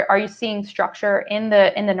 Are you seeing structure in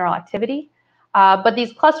the neural activity? But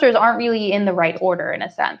these clusters aren't really in the right order in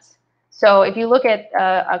a sense. So if you look at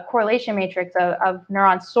a correlation matrix of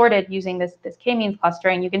neurons sorted using this k-means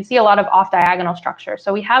clustering, you can see a lot of off-diagonal structure.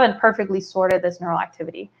 So we haven't perfectly sorted this neural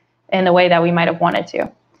activity in the way that we might have wanted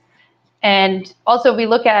to. And also,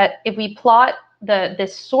 if we plot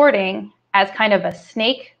this sorting as kind of a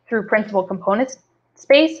snake through principal components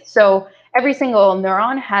space. So every single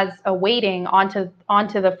neuron has a weighting onto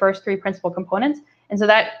the first 3 principal components. And so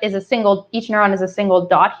that is each neuron is a single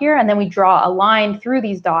dot here. And then we draw a line through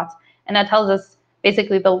these dots. And that tells us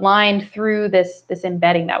basically the line through this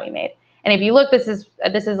embedding that we made. And if you look, this is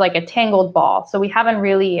like a tangled ball. So we haven't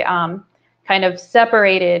really kind of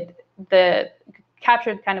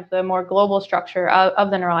captured kind of the more global structure of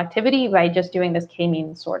the neural activity by just doing this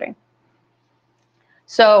k-means sorting.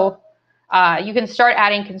 So You can start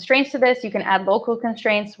adding constraints to this. You can add local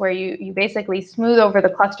constraints where you basically smooth over the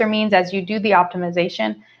cluster means as you do the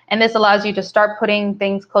optimization. And this allows you to start putting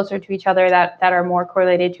things closer to each other that are more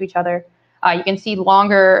correlated to each other. You can see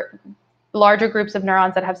larger groups of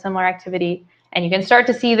neurons that have similar activity. And you can start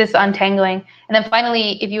to see this untangling. And then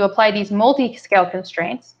finally, if you apply these multi-scale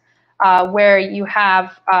constraints, where you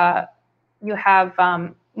have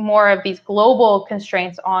more of these global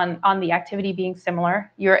constraints on the activity being similar,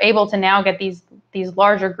 you're able to now get these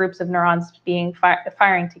larger groups of neurons being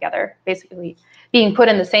firing together, basically being put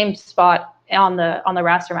in the same spot on the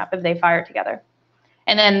raster map if they fire together.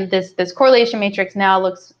 And then this correlation matrix now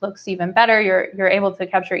looks even better. You're able to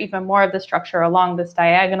capture even more of the structure along this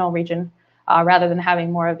diagonal region rather than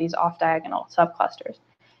having more of these off-diagonal subclusters.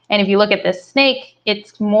 And if you look at this snake,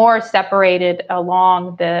 it's more separated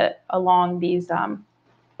along this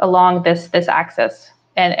axis,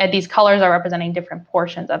 and these colors are representing different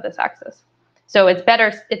portions of this axis. So it's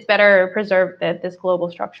better preserved this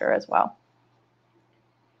global structure as well.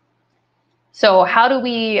 So how do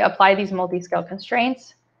we apply these multi-scale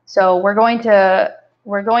constraints? So we're going to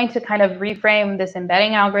kind of reframe this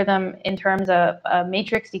embedding algorithm in terms of a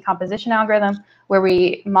matrix decomposition algorithm, where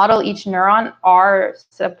we model each neuron R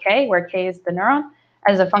sub k, where k is the neuron,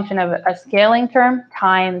 as a function of a scaling term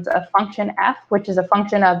times a function f, which is a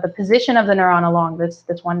function of the position of the neuron along this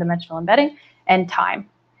one-dimensional embedding, and time.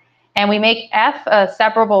 And we make f a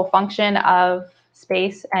separable function of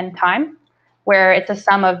space and time, where it's a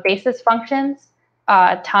sum of basis functions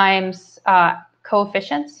times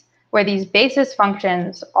coefficients, where these basis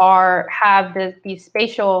functions have these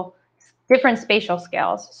different spatial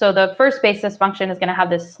scales. So the first basis function is going to have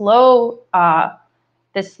this slow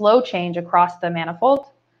change across the manifold,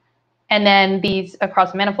 and then these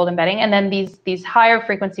across the manifold embedding, and then these higher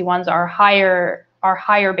frequency ones are higher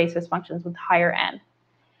basis functions with higher n.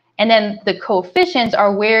 And then the coefficients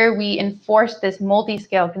are where we enforce this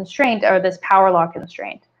multi-scale constraint, or this power law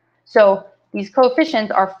constraint. So these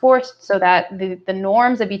coefficients are forced so that the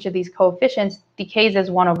norms of each of these coefficients decays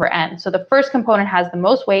as 1 over n. So the first component has the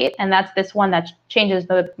most weight, and that's this one that changes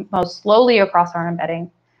the most slowly across our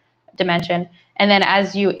embedding dimension. And then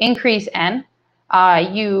as you increase n,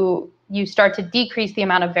 you start to decrease the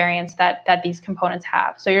amount of variance that these components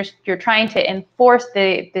have. So you're trying to enforce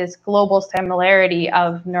this global similarity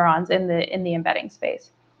of neurons in the embedding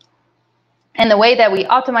space. And the way that we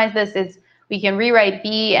optimize this is we can rewrite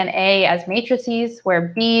B and A as matrices, where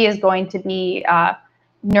B is going to be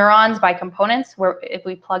neurons by components, where if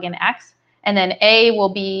we plug in X, and then A will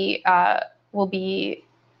be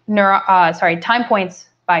time points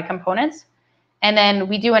by components. And then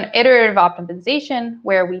we do an iterative optimization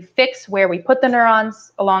where we fix where we put the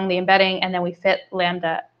neurons along the embedding, and then we fit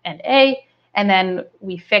lambda and A, and then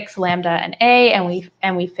we fix lambda and A,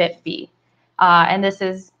 and we fit B. And this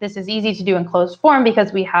is easy to do in closed form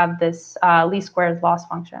because we have this least squares loss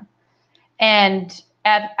function. And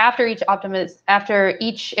after each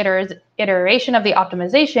iteration of the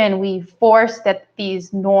optimization, we force that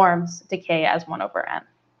these norms decay as 1 over n.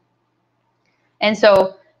 And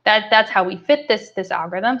so that's how we fit this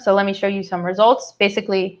algorithm. So let me show you some results.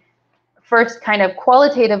 Basically, first, kind of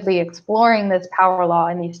qualitatively exploring this power law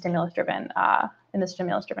in the stimulus-driven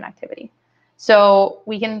activity. So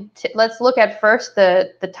we can let's look at first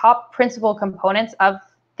the top principal components of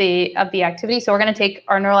the activity. So we're going to take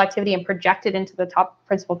our neural activity and project it into the top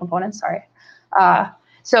principal components. Sorry.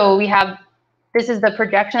 So we have, this is the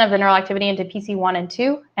projection of the neural activity into PC1 and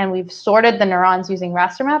 2, and we've sorted the neurons using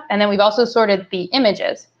raster map, and then we've also sorted the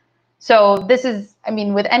images. So this is, I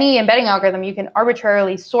mean, with any embedding algorithm, you can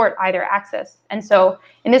arbitrarily sort either axis. And so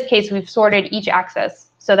in this case, we've sorted each axis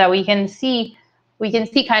so that we can see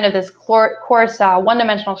kind of this coarse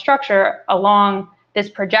one-dimensional structure along this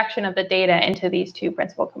projection of the data into these two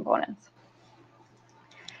principal components.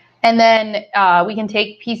 And then we can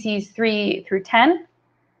take PCs 3 through 10,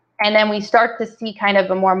 and then we start to see kind of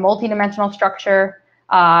a more multi-dimensional structure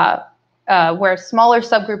where smaller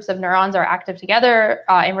subgroups of neurons are active together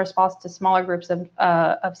in response to smaller groups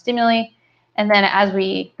of stimuli. And then as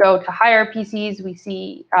we go to higher PCs, we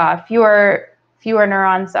see fewer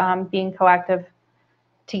neurons being coactive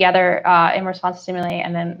together in response to stimuli,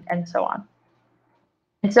 and so on.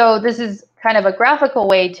 And so this is kind of a graphical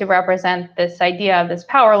way to represent this idea of this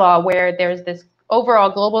power law, where there's this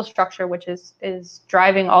overall global structure which is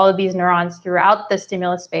driving all of these neurons throughout the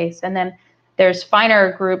stimulus space, and then there's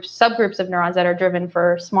finer subgroups of neurons that are driven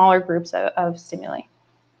for smaller groups of stimuli.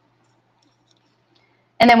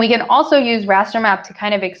 And then we can also use raster map to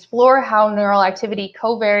kind of explore how neural activity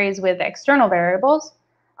co-varies with external variables.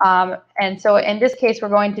 And so in this case, we're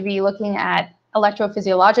going to be looking at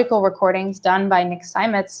electrophysiological recordings done by Nick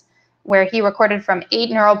Simetz, where he recorded from 8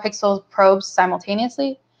 neural pixel probes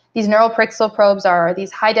simultaneously. These neural pixel probes are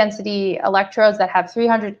these high-density electrodes that have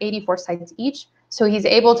 384 sites each. So he's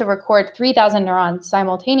able to record 3,000 neurons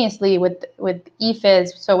simultaneously with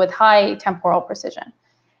ephys, so with high temporal precision.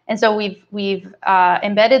 And so we've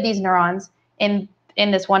embedded these neurons in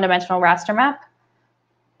this one-dimensional raster map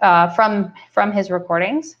from his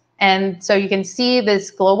recordings. And so you can see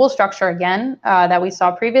this global structure again that we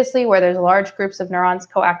saw previously, where there's large groups of neurons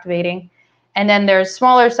co-activating. And then there's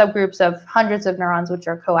smaller subgroups of hundreds of neurons which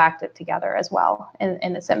are co-active together as well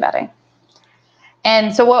in this embedding.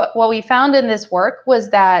 And so what we found in this work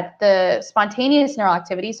was that the spontaneous neural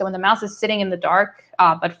activity, so when the mouse is sitting in the dark,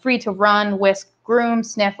 but free to run, whisk, groom,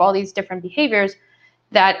 sniff, all these different behaviors,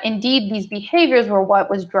 that indeed these behaviors were what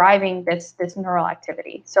was driving this neural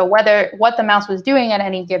activity. So what the mouse was doing at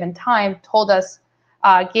any given time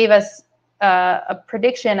gave us a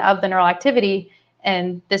prediction of the neural activity,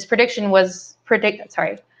 and this prediction was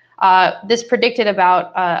this predicted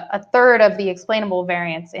about a third of the explainable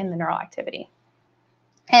variance in the neural activity.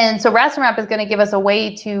 And so raster map is going to give us a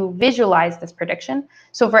way to visualize this prediction.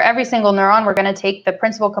 So for every single neuron, we're going to take the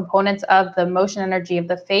principal components of the motion energy of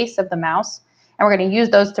the face of the mouse, and we're going to use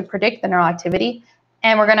those to predict the neural activity.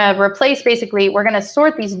 And we're going to replace, basically, we're going to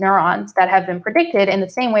sort these neurons that have been predicted in the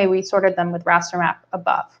same way we sorted them with raster map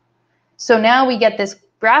above. So now we get this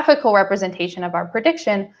graphical representation of our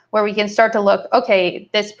prediction where we can start to look, okay,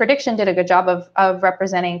 this prediction did a good job of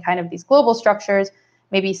representing kind of these global structures.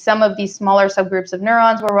 Maybe some of these smaller subgroups of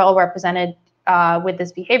neurons were well represented with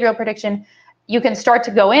this behavioral prediction. You can start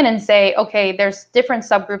to go in and say, okay, there's different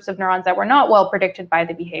subgroups of neurons that were not well predicted by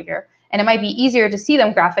the behavior. And it might be easier to see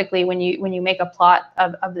them graphically when you make a plot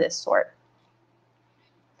of this sort.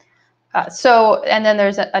 And then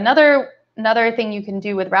there's another thing you can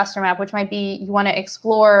do with raster map, which might be you want to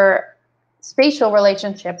explore spatial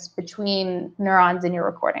relationships between neurons in your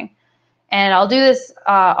recording. And I'll do this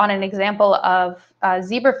on an example of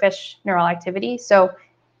zebrafish neural activity. So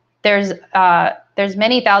there's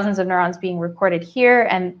many thousands of neurons being recorded here,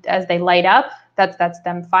 and as they light up, that's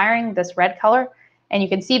them firing this red color. And you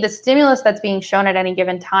can see the stimulus that's being shown at any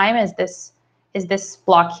given time is this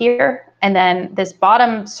block here, and then this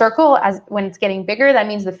bottom circle, when it's getting bigger, that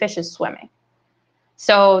means the fish is swimming.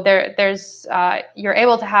 So you're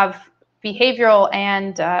able to have behavioral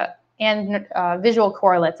and visual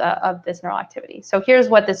correlates of this neural activity. So here's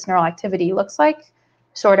what this neural activity looks like,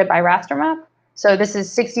 sorted by raster map. So this is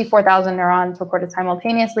 64,000 neurons recorded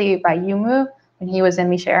simultaneously by Yumu when he was in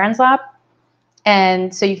Misha Aron's lab.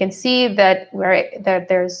 And so you can see that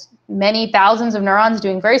there's many thousands of neurons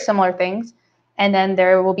doing very similar things, and then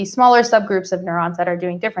there will be smaller subgroups of neurons that are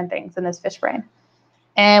doing different things in this fish brain.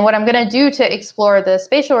 And what I'm going to do to explore the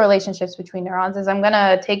spatial relationships between neurons is I'm going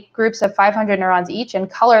to take groups of 500 neurons each and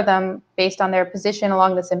color them based on their position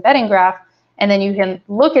along this embedding graph. And then you can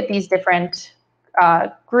look at these different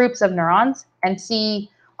groups of neurons and see,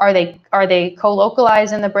 are they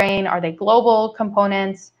co-localized in the brain? Are they global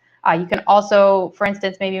components? You can also, for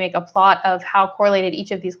instance, maybe make a plot of how correlated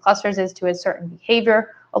each of these clusters is to a certain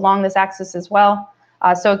behavior along this axis as well.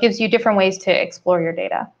 So it gives you different ways to explore your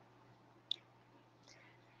data.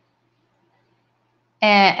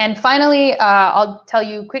 And finally, I'll tell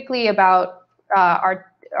you quickly about our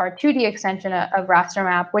 2D extension of raster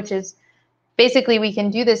map, which is basically we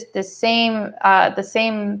can do the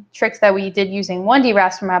same tricks that we did using 1D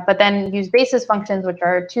raster map, but then use basis functions, which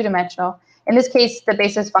are two-dimensional. In this case, the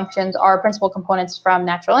basis functions are principal components from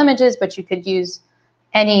natural images, but you could use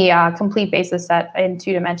any complete basis set in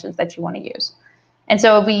 2 dimensions that you want to use. And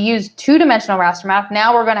so if we use two-dimensional raster map,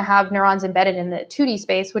 now we're going to have neurons embedded in the 2D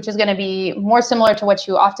space, which is going to be more similar to what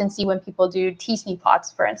you often see when people do t-SNE plots,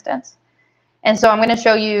 for instance. And so I'm going to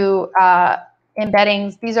show you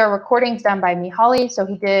embeddings. These are recordings done by Mihaly. So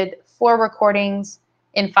he did 4 recordings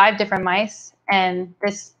in 5 different mice, and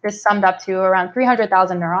this summed up to around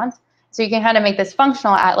 300,000 neurons. So you can kind of make this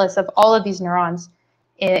functional atlas of all of these neurons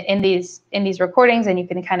in these recordings, and you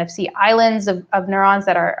can kind of see islands of neurons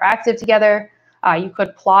that are active together. You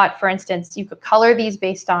could plot, for instance, you could color these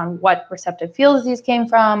based on what receptive fields these came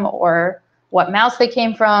from, or what mouse they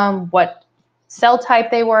came from, what cell type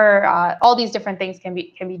they were. All these different things can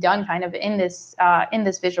be done kind of in this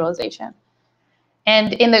visualization.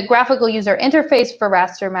 And in the graphical user interface for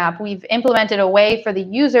raster map, we've implemented a way for the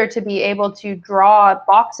user to be able to draw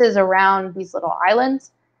boxes around these little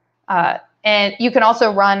islands. And you can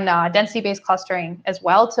also run density-based clustering as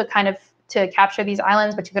well to capture these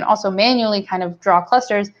islands, but you can also manually kind of draw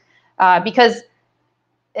clusters because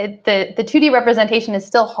the 2D representation is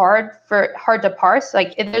still hard to parse.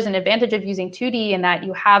 Like there's an advantage of using 2D in that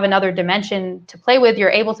you have another dimension to play with. You're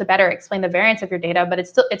able to better explain the variance of your data, but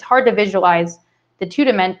it's hard to visualize the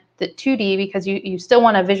 2D because you still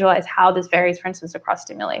want to visualize how this varies, for instance, across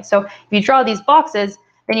stimuli. So if you draw these boxes,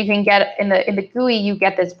 then you can get in the GUI, you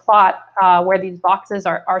get this plot where these boxes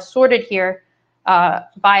are sorted here by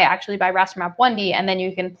raster map 1D, and then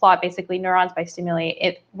you can plot basically neurons by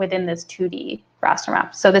stimuli within this 2D raster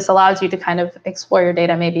map. So this allows you to kind of explore your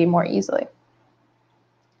data maybe more easily.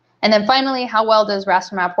 And then finally, how well does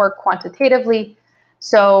raster map work quantitatively?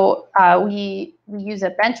 So we use a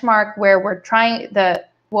benchmark where what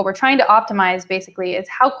we're trying to optimize basically is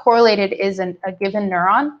how correlated is a given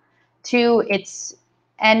neuron to its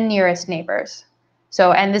n nearest neighbors.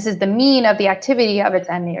 So, and this is the mean of the activity of its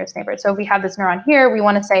n nearest neighbors. So if we have this neuron here, we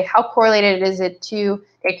want to say how correlated is it to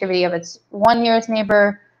the activity of its 1 nearest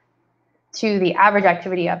neighbor, to the average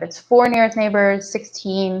activity of its 4 nearest neighbors,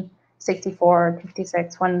 16, 64,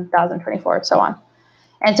 56, 1024, so on.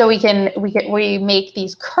 And so we make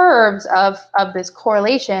these curves of this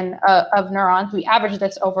correlation of neurons. We average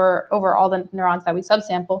this over all the neurons that we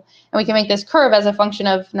subsample, and we can make this curve as a function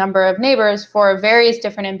of number of neighbors for various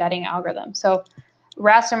different embedding algorithms. So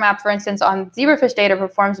raster map, for instance, on zebrafish data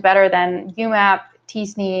performs better than UMAP,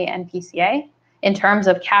 TSNE, and PCA in terms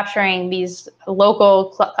of capturing these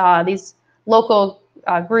local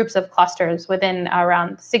groups of clusters within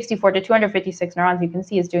around 64 to 256 neurons. You can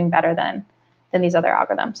see is doing better than these other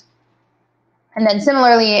algorithms. And then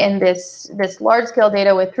similarly, in this large-scale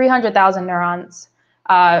data with 300,000 neurons,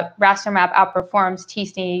 raster map outperforms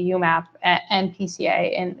TSNE, UMAP, and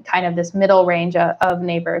PCA in kind of this middle range of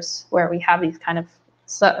neighbors, where we have these kind of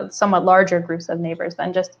somewhat larger groups of neighbors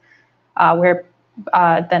than just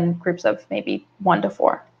than groups of maybe 1 to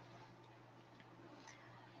 4.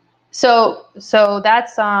 So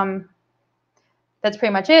that's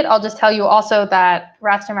pretty much it. I'll just tell you also that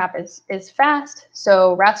raster map is fast.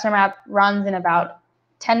 So raster map runs in about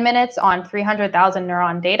 10 minutes on 300,000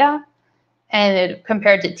 neuron data, and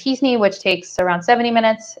compared to TSNE, which takes around 70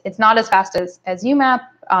 minutes, it's not as fast as UMAP,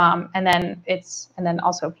 and then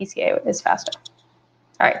also PCA is faster.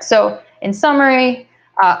 All right. So in summary,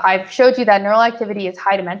 I've showed you that neural activity is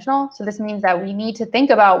high dimensional. So this means that we need to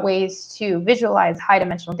think about ways to visualize high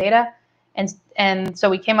dimensional data. And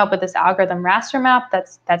so we came up with this algorithm raster map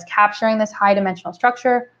that's capturing this high dimensional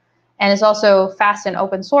structure, and is also fast and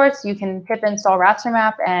open source. You can pip install raster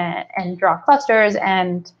map and draw clusters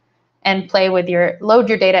and load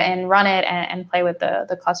your data and run it and play with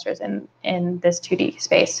the clusters in this 2D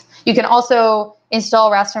space. You can also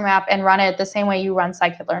install raster map and run it the same way you run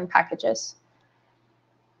scikit-learn packages.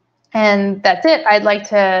 And that's it. I'd like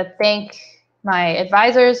to thank my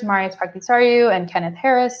advisors, Marius Pakisariou and Kenneth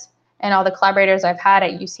Harris, and all the collaborators I've had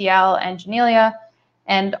at UCL and Janelia.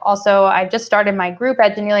 And also, I've just started my group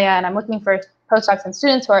at Janelia, and I'm looking for postdocs and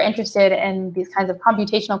students who are interested in these kinds of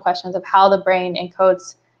computational questions of how the brain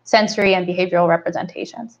encodes sensory and behavioral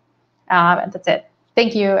representations. And that's it.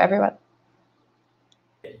 Thank you, everyone.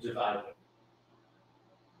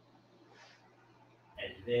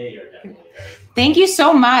 Thank you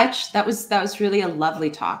so much. That was really a lovely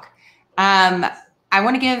talk. I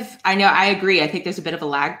want to give, I agree. I think there's a bit of a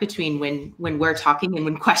lag between when we're talking and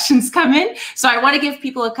when questions come in. So I want to give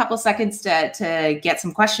people a couple seconds to get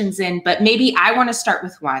some questions in, but maybe I want to start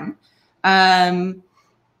with one,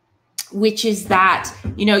 which is that,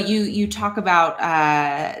 you talk about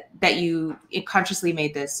that you consciously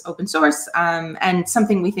made this open source, and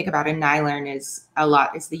something we think about in Nilearn is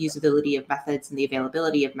the usability of methods and the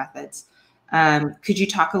availability of methods. Could you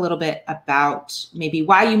talk a little bit about maybe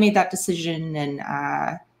why you made that decision and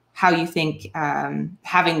how you think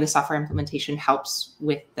having the software implementation helps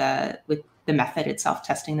with the method itself,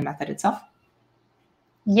 testing the method itself?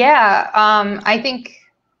 Yeah, I think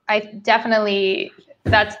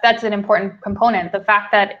that's an important component. The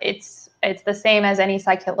fact that it's the same as any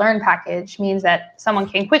scikit-learn package means that someone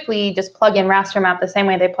can quickly just plug in raster map the same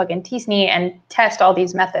way they plug in TSNE and test all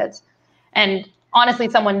these methods. And honestly,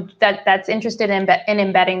 someone that's interested in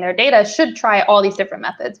embedding their data should try all these different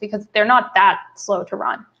methods because they're not that slow to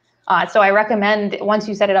run. So I recommend once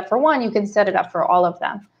you set it up for one, you can set it up for all of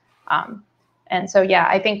them. And so, yeah,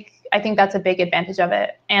 I think that's a big advantage of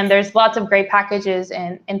it. And there's lots of great packages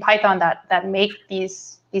in Python that make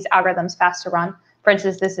these algorithms fast to run. For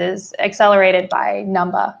instance, this is accelerated by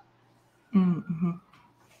Numba. Mm-hmm.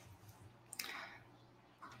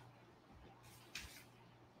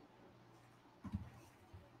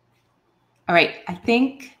 All right, I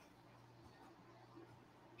think,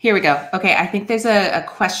 here we go. Okay, I think there's a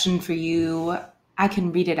question for you. I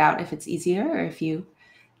can read it out if it's easier, or if you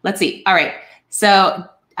let's see. All right. So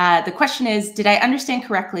the question is, did I understand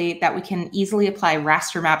correctly that we can easily apply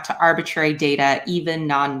raster map to arbitrary data, even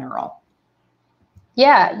non-neural?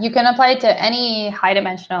 Yeah, you can apply it to any high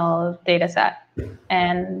dimensional data set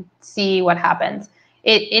and see what happens.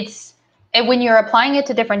 When you're applying it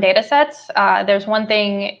to different data sets, there's one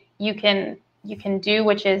thing you can do,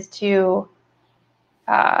 which is to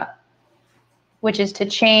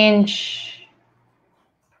change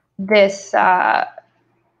this.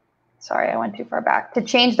 Sorry, I went too far back. To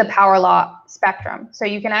change the power law spectrum. So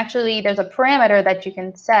you can actually, there's a parameter that you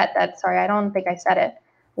can set that, sorry, I don't think I said it,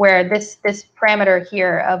 where this parameter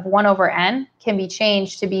here of 1 over n can be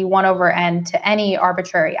changed to be 1 over n to any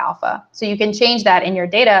arbitrary alpha. So you can change that in your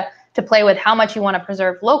data to play with how much you want to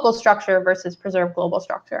preserve local structure versus preserve global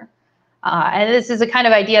structure. And this is a kind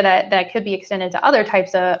of idea that could be extended to other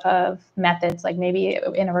types of methods, like maybe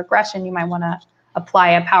in a regression, you might want to apply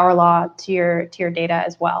a power law to your data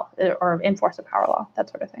as well, or enforce a power law, that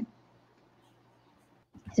sort of thing,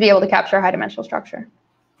 to be able to capture high dimensional structure.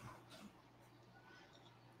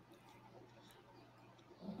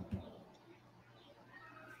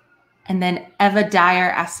 And then Eva Dyer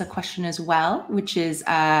asks a question as well, which is,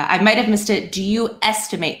 I might have missed it. Do you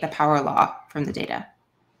estimate the power law from the data?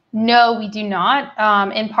 No, we do not,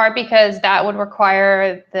 in part because that would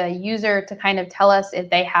require the user to kind of tell us if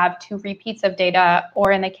they have 2 repeats of data,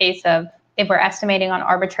 or in the case of if we're estimating on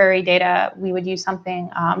arbitrary data, we would use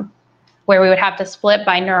something where we would have to split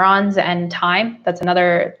by neurons and time. That's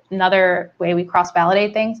another way we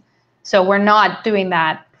cross-validate things. So we're not doing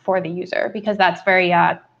that for the user because that's very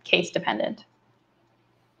case dependent.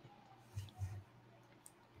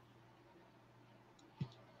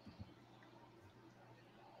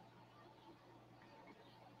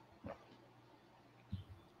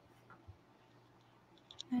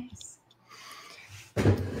 Nice.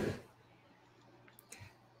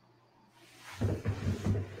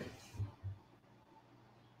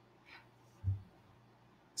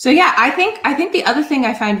 So yeah, I think the other thing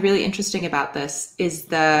I find really interesting about this is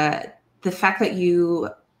the fact that you,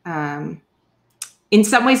 in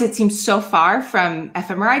some ways it seems so far from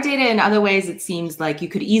fMRI data. In other ways, it seems like you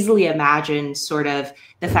could easily imagine sort of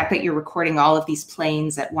the fact that you're recording all of these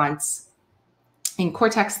planes at once in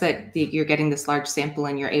Cortex, that you're getting this large sample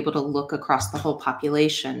and you're able to look across the whole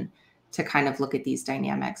population to kind of look at these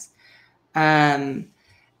dynamics. And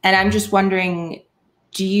I'm just wondering,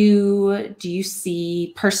 do you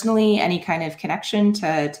see personally any kind of connection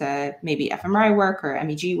to maybe fMRI work or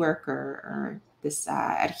MEG work or this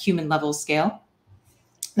at a human level scale?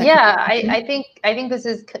 Yeah, I think this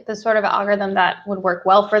is the sort of algorithm that would work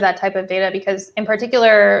well for that type of data because, in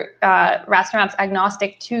particular, raster map's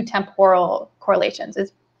agnostic to temporal correlations.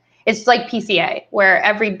 It's like PCA, where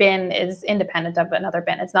every bin is independent of another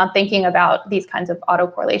bin. It's not thinking about these kinds of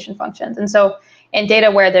autocorrelation functions. And so, in data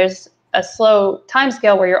where there's a slow time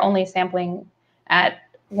scale where you're only sampling at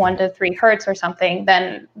 1 to 3 hertz or something,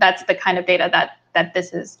 then that's the kind of data that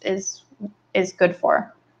this is good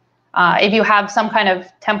for. If you have some kind of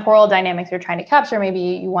temporal dynamics you're trying to capture, maybe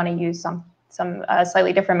you want to use some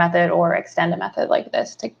slightly different method or extend a method like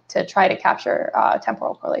this to try to capture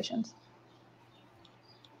temporal correlations.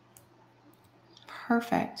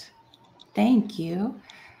 Perfect. Thank you.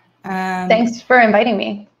 Thanks for inviting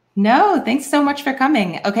me. No, thanks so much for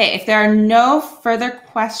coming. Okay, if there are no further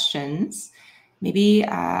questions, maybe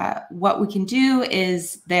what we can do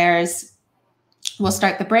is we'll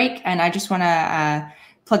start the break, and I just want to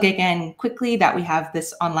plug again quickly that we have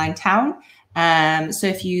this online town. So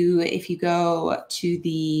if you go to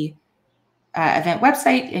the event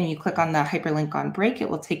website and you click on the hyperlink on break, it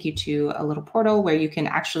will take you to a little portal where you can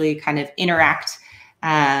actually kind of interact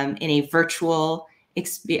in a virtual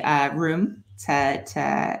room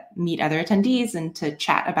to meet other attendees and to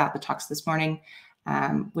chat about the talks this morning,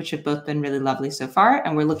 which have both been really lovely so far.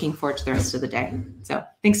 And we're looking forward to the rest of the day. So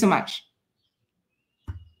thanks so much.